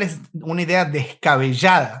extranjero, lo cual es una idea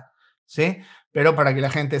descabellada, ¿sí? Pero para que la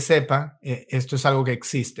gente sepa, esto es algo que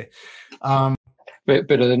existe.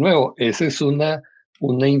 Pero de nuevo, esa es una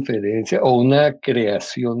inferencia o una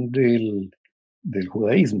creación del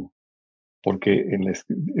judaísmo, porque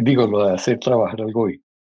digo, lo de hacer trabajar al goy,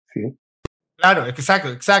 ¿sí? Claro,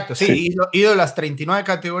 exacto. Sí. Ido de las 39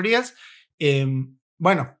 categorías.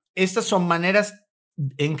 Bueno, estas son maneras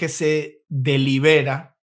en que se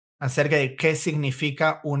delibera acerca de qué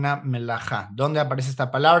significa una melajá. ¿Dónde aparece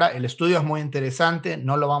esta palabra? El estudio es muy interesante,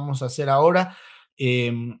 no lo vamos a hacer ahora,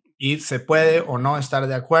 y se puede o no estar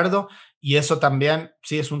de acuerdo, y eso también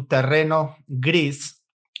sí es un terreno gris,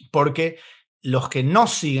 porque los que no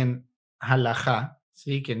siguen halajá,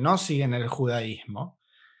 ¿sí? Que no siguen el judaísmo,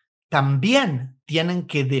 también tienen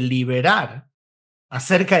que deliberar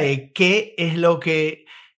acerca de qué es lo que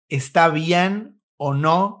está bien o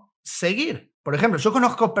no seguir. Por ejemplo, yo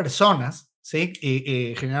conozco personas, ¿sí?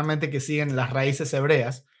 Generalmente que siguen las raíces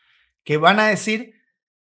hebreas, que van a decir,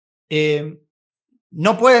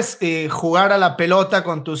 no puedes jugar a la pelota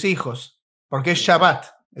con tus hijos porque es Shabbat,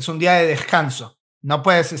 es un día de descanso, no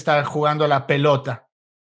puedes estar jugando a la pelota.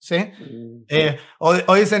 ¿Sí?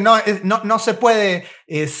 O dicen, no se puede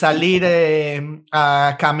salir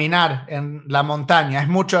a caminar en la montaña, es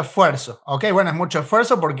mucho esfuerzo. Ok, bueno, es mucho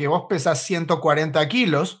esfuerzo porque vos pesas 140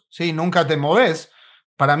 kilos, ¿sí? Nunca te movés.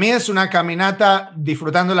 Para mí es una caminata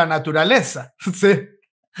disfrutando la naturaleza, ¿sí?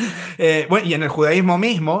 Bueno, y en el judaísmo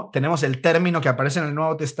mismo tenemos el término que aparece en el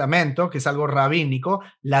Nuevo Testamento, que es algo rabínico,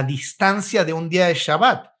 la distancia de un día de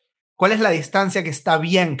Shabbat. ¿Cuál es la distancia que está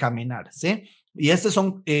bien caminar? ¿Sí? Y estas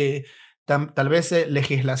son tal vez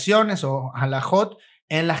legislaciones o halajot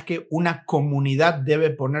en las que una comunidad debe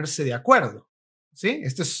ponerse de acuerdo. ¿sí?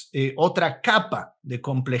 Esta es otra capa de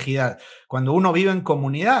complejidad. Cuando uno vive en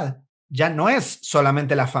comunidad, ya no es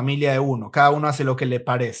solamente la familia de uno, cada uno hace lo que le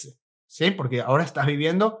parece, ¿sí? Porque ahora estás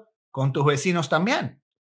viviendo con tus vecinos también.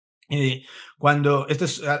 Esto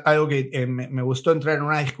es algo que me gustó entrar en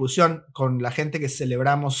una discusión con la gente que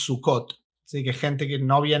celebramos Sukkot, ¿sí? Que es gente que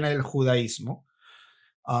no viene del judaísmo,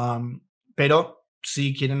 pero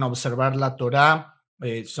sí quieren observar la Torá,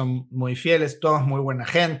 son muy fieles, todos muy buena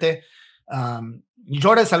gente. Y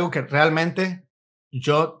ahora es algo que realmente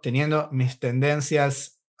yo, teniendo mis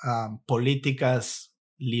tendencias políticas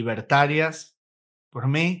libertarias, por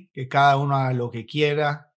mí, que cada uno haga lo que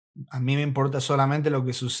quiera. A mí me importa solamente lo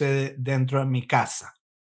que sucede dentro de mi casa,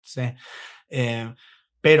 ¿sí?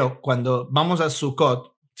 Pero cuando vamos a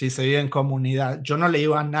Sukkot, si se vive en comunidad, yo no le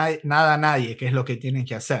digo nada a nadie qué es lo que tienen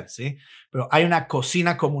que hacer, ¿sí? Pero hay una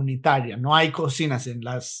cocina comunitaria, no hay cocinas en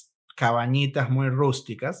las cabañitas muy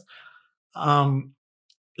rústicas.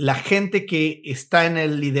 La gente que está en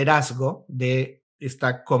el liderazgo de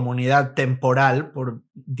esta comunidad temporal por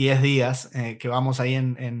 10 días que vamos ahí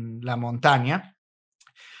en la montaña,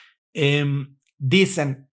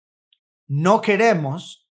 dicen, no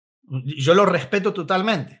queremos, yo lo respeto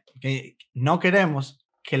totalmente, que no queremos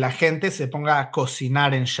que la gente se ponga a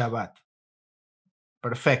cocinar en Shabbat.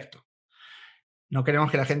 Perfecto. No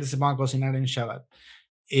queremos que la gente se ponga a cocinar en Shabbat.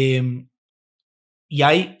 Y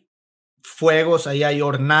hay fuegos, ahí hay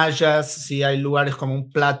hornallas, sí hay lugares como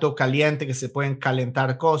un plato caliente que se pueden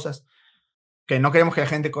calentar cosas, que no queremos que la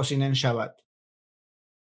gente cocine en Shabbat.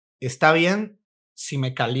 ¿Está bien si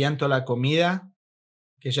me caliento la comida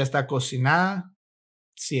que ya está cocinada?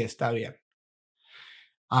 Sí, está bien.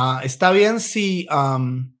 ¿Está bien si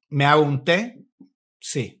me hago un té?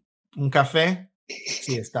 Sí. ¿Un café?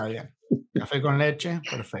 Sí, está bien. ¿Café con leche?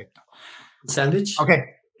 Perfecto. ¿Un sándwich? Ok.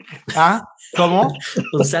 ¿Cómo?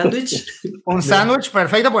 ¿Un sándwich? Un sándwich,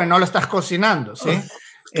 perfecto, porque no lo estás cocinando, ¿sí?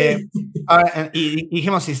 Okay. Y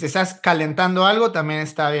dijimos, si te estás calentando algo, también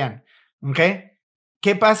está bien. ¿Ok?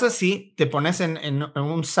 ¿Qué pasa si te pones en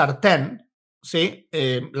un sartén, ¿sí?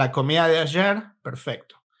 La comida de ayer,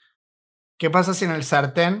 perfecto. ¿Qué pasa si en el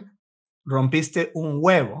sartén rompiste un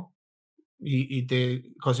huevo y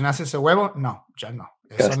te cocinaste ese huevo? No, ya no.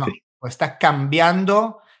 Eso no. O está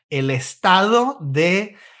cambiando el estado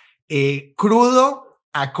de crudo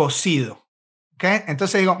a cocido. ¿Okay?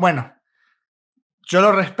 Entonces digo, bueno, yo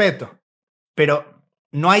lo respeto, pero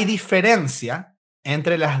no hay diferencia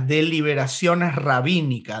entre las deliberaciones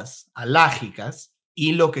rabínicas, halágicas,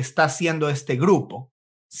 y lo que está haciendo este grupo,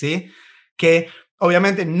 ¿sí? Que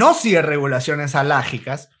obviamente no sigue regulaciones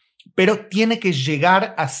halágicas, pero tiene que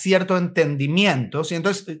llegar a cierto entendimiento, ¿sí?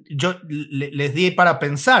 Entonces yo les di para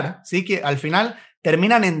pensar, ¿sí? Que al final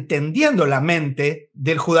terminan entendiendo la mente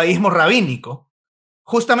del judaísmo rabínico,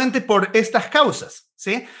 justamente por estas causas,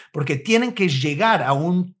 ¿sí? Porque tienen que llegar a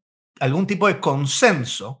algún tipo de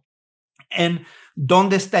consenso en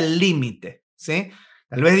dónde está el límite, ¿sí?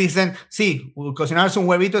 Tal vez dicen, sí, cocinarse un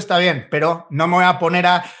huevito está bien, pero no me voy a poner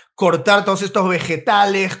a cortar todos estos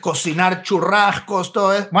vegetales, cocinar churrascos,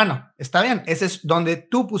 todo eso. Bueno, está bien, ese es donde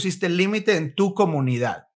tú pusiste el límite en tu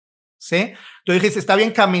comunidad, ¿sí? Tú dijiste, está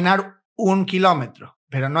bien caminar 1 kilómetro,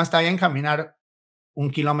 pero no está bien caminar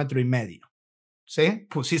 1,5 kilómetros, ¿sí?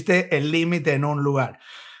 Pusiste el límite en un lugar.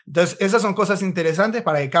 Entonces, esas son cosas interesantes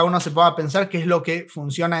para que cada uno se pueda pensar qué es lo que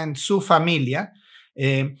funciona en su familia.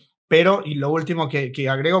 Pero, y lo último que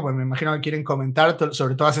agrego, pues me imagino que quieren comentar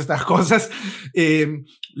sobre todas estas cosas.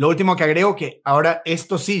 Lo último que agrego, que ahora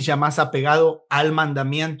esto sí ya más apegado al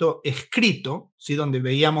mandamiento escrito, ¿sí? Donde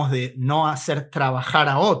veíamos de no hacer trabajar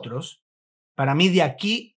a otros. Para mí de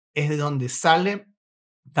aquí es de donde sale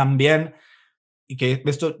también, y que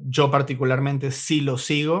esto yo particularmente sí lo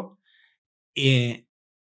sigo,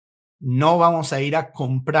 no vamos a ir a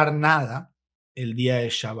comprar nada el día de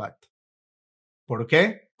Shabbat. ¿Por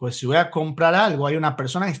qué? Pues si voy a comprar algo, hay una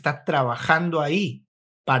persona que está trabajando ahí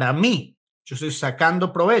para mí. Yo estoy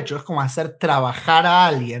sacando provecho. Es como hacer trabajar a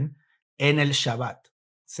alguien en el Shabbat,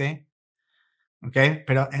 ¿sí? ¿Ok?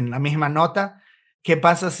 Pero en la misma nota, ¿qué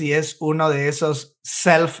pasa si es uno de esos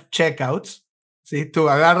self-checkouts? ¿Sí? Tú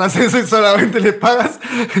agarras eso y solamente le pagas,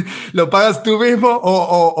 lo pagas tú mismo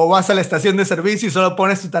o vas a la estación de servicio y solo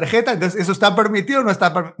pones tu tarjeta. Entonces, ¿eso está permitido o no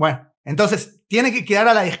está permitido? Bueno, entonces tiene que quedar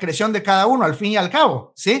a la discreción de cada uno al fin y al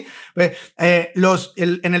cabo, ¿sí?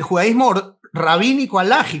 En el judaísmo rabínico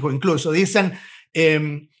halágico incluso dicen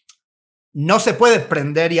no se puede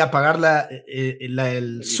prender y apagar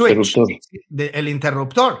el switch, el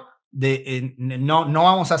interruptor. No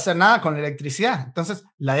vamos a hacer nada con la electricidad. Entonces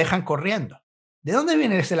la dejan corriendo. ¿De dónde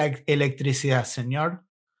viene esa electricidad, señor?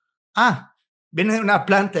 viene de una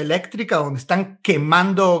planta eléctrica donde están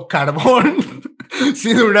quemando carbón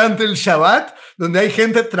 ¿sí? Durante el Shabbat, donde hay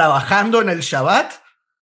gente trabajando en el Shabbat,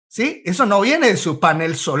 ¿sí? Eso no viene de su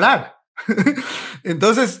panel solar.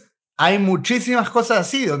 Entonces, hay muchísimas cosas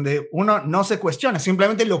así donde uno no se cuestiona,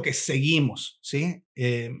 simplemente lo que seguimos, ¿sí?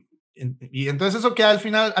 Y entonces eso queda al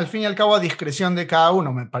fin y al cabo a discreción de cada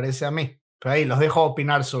uno, me parece a mí. Pero ahí los dejo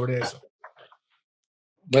opinar sobre eso.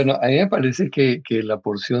 Bueno, a mí me parece que la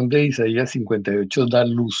porción de Isaías 58 da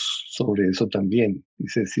luz sobre eso también.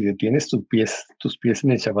 Dice, si detienes tus pies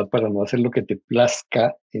en el Shabbat para no hacer lo que te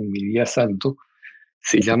plazca en mi día santo,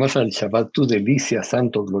 si llamas al Shabbat tu delicia,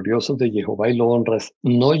 santo, glorioso de Jehová y lo honras,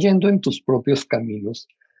 no yendo en tus propios caminos,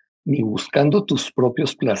 ni buscando tus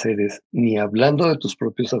propios placeres, ni hablando de tus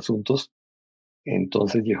propios asuntos,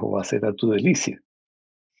 entonces Jehová será tu delicia.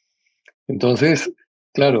 Entonces,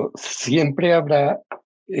 claro, siempre habrá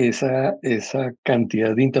esa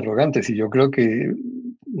cantidad de interrogantes y yo creo que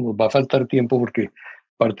nos va a faltar tiempo porque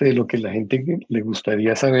parte de lo que la gente le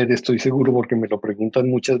gustaría saber, estoy seguro porque me lo preguntan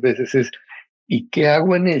muchas veces, es ¿y qué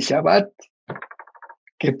hago en el Shabbat?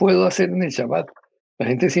 ¿Qué puedo hacer en el Shabbat? La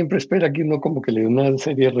gente siempre espera que uno como que le dé una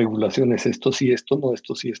serie de regulaciones, esto sí, esto no,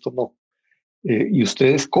 esto sí, esto no. ¿Y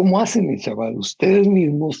ustedes cómo hacen el Shabbat? Ustedes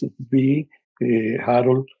mismos, vi,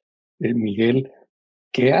 Harold, Miguel,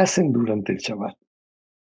 ¿qué hacen durante el Shabbat?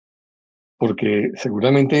 Porque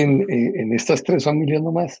seguramente en estas tres familias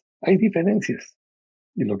nomás hay diferencias.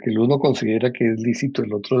 Y lo que el uno considera que es lícito,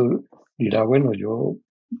 el otro dirá, bueno, yo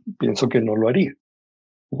pienso que no lo haría.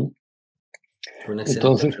 Una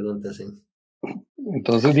excelente pregunta, sí.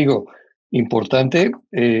 Entonces digo, importante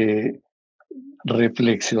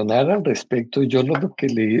reflexionar al respecto. Yo lo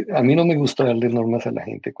que a mí no me gusta darle normas a la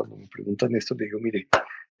gente. Cuando me preguntan esto, le digo, mire,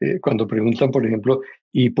 cuando preguntan, por ejemplo,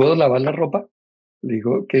 ¿y puedo lavar la ropa? Le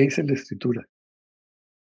digo, ¿qué dice la escritura?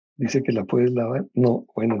 ¿Dice que la puedes lavar? No,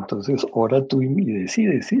 bueno, entonces ora tú y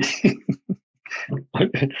decides, ¿sí?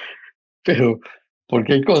 Pero,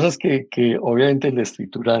 porque hay cosas que obviamente la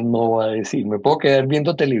escritura no va a decir. Me puedo quedar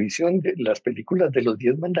viendo televisión, las películas de los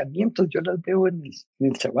 10 mandamientos, yo las veo en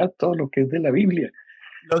el Shabbat, todo lo que es de la Biblia.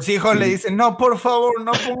 Los hijos le dicen, no, por favor,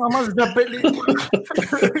 no pongamos esa película.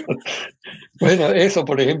 Bueno, eso,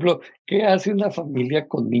 por ejemplo, ¿qué hace una familia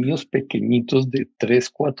con niños pequeñitos de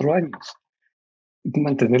 3, 4 años?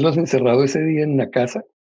 Mantenerlos encerrados ese día en la casa,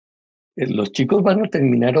 los chicos van a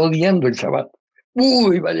terminar odiando el Shabbat.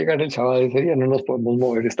 Uy, va a llegar el Shabbat ese día, no nos podemos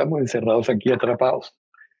mover, estamos encerrados aquí atrapados.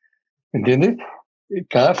 ¿Entiendes?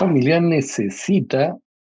 Cada familia necesita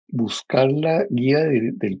buscar la guía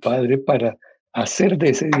del padre para hacer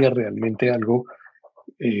de ese día realmente algo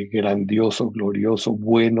grandioso, glorioso,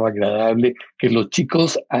 bueno, agradable, que los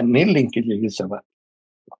chicos anhelen que llegue el Shabbat.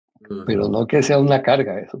 Pero no que sea una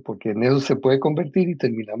carga eso, porque en eso se puede convertir y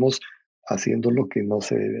terminamos haciendo lo que no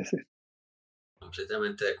se debe hacer.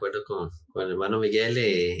 Completamente de acuerdo con el hermano Miguel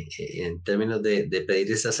en términos de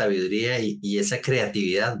pedir esa sabiduría y esa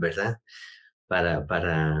creatividad, ¿verdad? Para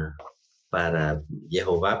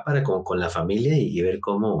Jehová, con la familia y ver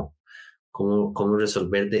cómo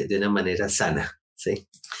resolver de una manera sana, ¿sí?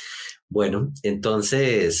 Bueno,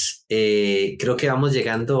 entonces creo que vamos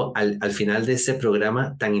llegando al final de este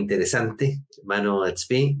programa tan interesante, hermano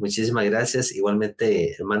Tzvi. Muchísimas gracias.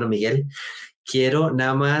 Igualmente, hermano Miguel. Quiero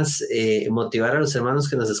nada más motivar a los hermanos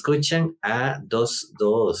que nos escuchan a dos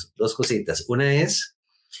cositas. Una es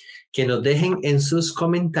que nos dejen en sus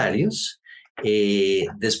comentarios.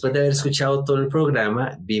 Después de haber escuchado todo el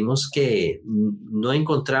programa, vimos que no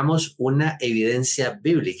encontramos una evidencia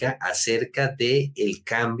bíblica acerca del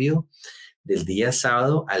cambio del día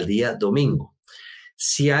sábado al día domingo.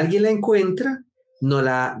 Si alguien la encuentra, nos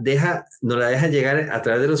la deja llegar a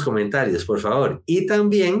través de los comentarios, por favor. Y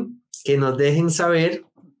también que nos dejen saber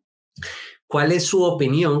cuál es su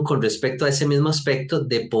opinión con respecto a ese mismo aspecto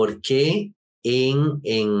de por qué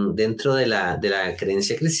dentro de la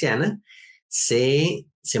creencia cristiana se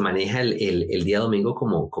maneja el día domingo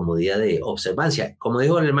como día de observancia. Como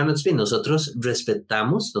dijo el hermano Tzvi, nosotros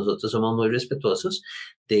somos muy respetuosos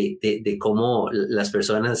de cómo las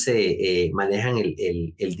personas manejan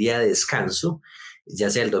el día de descanso, ya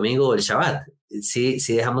sea el domingo o el Shabbat. Sí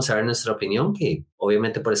dejamos saber nuestra opinión, que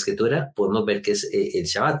obviamente por escritura podemos ver que es el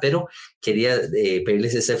Shabbat, pero quería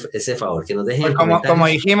pedirles ese favor, que nos dejen en comentarios. Como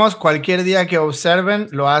dijimos, cualquier día que observen,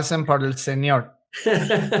 lo hacen por el Señor.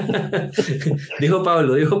 dijo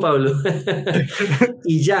Pablo.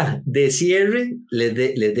 Y ya, de cierre,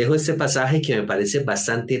 les dejo este pasaje que me parece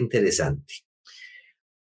bastante interesante.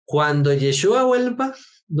 Cuando Yeshua vuelva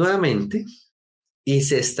nuevamente y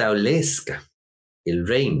se establezca el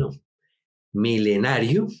reino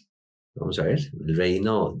milenario, Vamos a ver, el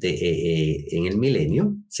reino en el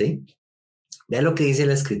milenio, ¿sí? Vea lo que dice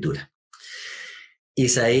la escritura.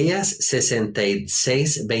 Isaías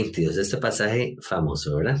 66, 22, este pasaje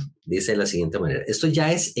famoso, ¿verdad? Dice de la siguiente manera. Esto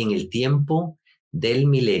ya es en el tiempo del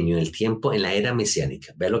milenio, en la era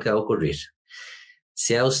mesiánica. Vea lo que va a ocurrir.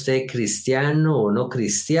 Sea usted cristiano o no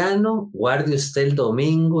cristiano, guarde usted el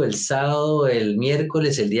domingo, el sábado, el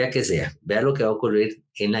miércoles, el día que sea. Vea lo que va a ocurrir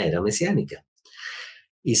en la era mesiánica.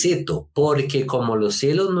 Y cito, porque como los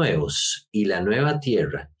cielos nuevos y la nueva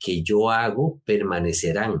tierra que yo hago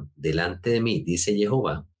permanecerán delante de mí, dice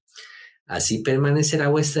Jehová, así permanecerá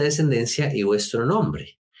vuestra descendencia y vuestro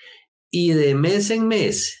nombre. Y de mes en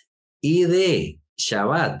mes y de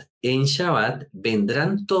Shabbat en Shabbat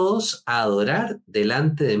vendrán todos a adorar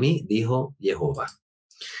delante de mí, dijo Jehová.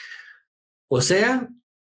 O sea,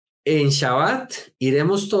 en Shabbat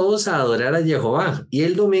iremos todos a adorar a Jehová y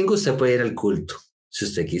el domingo usted puede ir al culto, si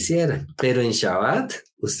usted quisiera, pero en Shabbat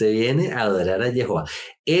usted viene a adorar a Jehová.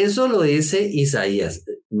 Eso lo dice Isaías,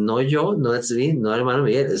 no yo, no Tzvi, no hermano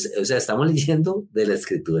Miguel, o sea, estamos leyendo de la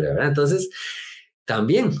escritura, ¿verdad? Entonces,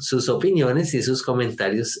 también sus opiniones y sus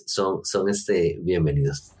comentarios son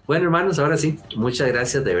bienvenidos. Bueno, hermanos, ahora sí, muchas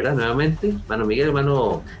gracias de verdad nuevamente, hermano Miguel,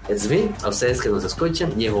 hermano Tzvi, a ustedes que nos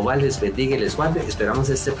escuchan. Jehová les bendiga y les guarde. Esperamos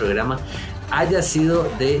este programa haya sido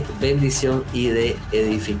de bendición y de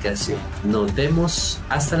edificación. Nos vemos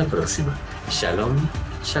hasta la próxima. Shalom,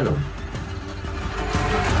 shalom.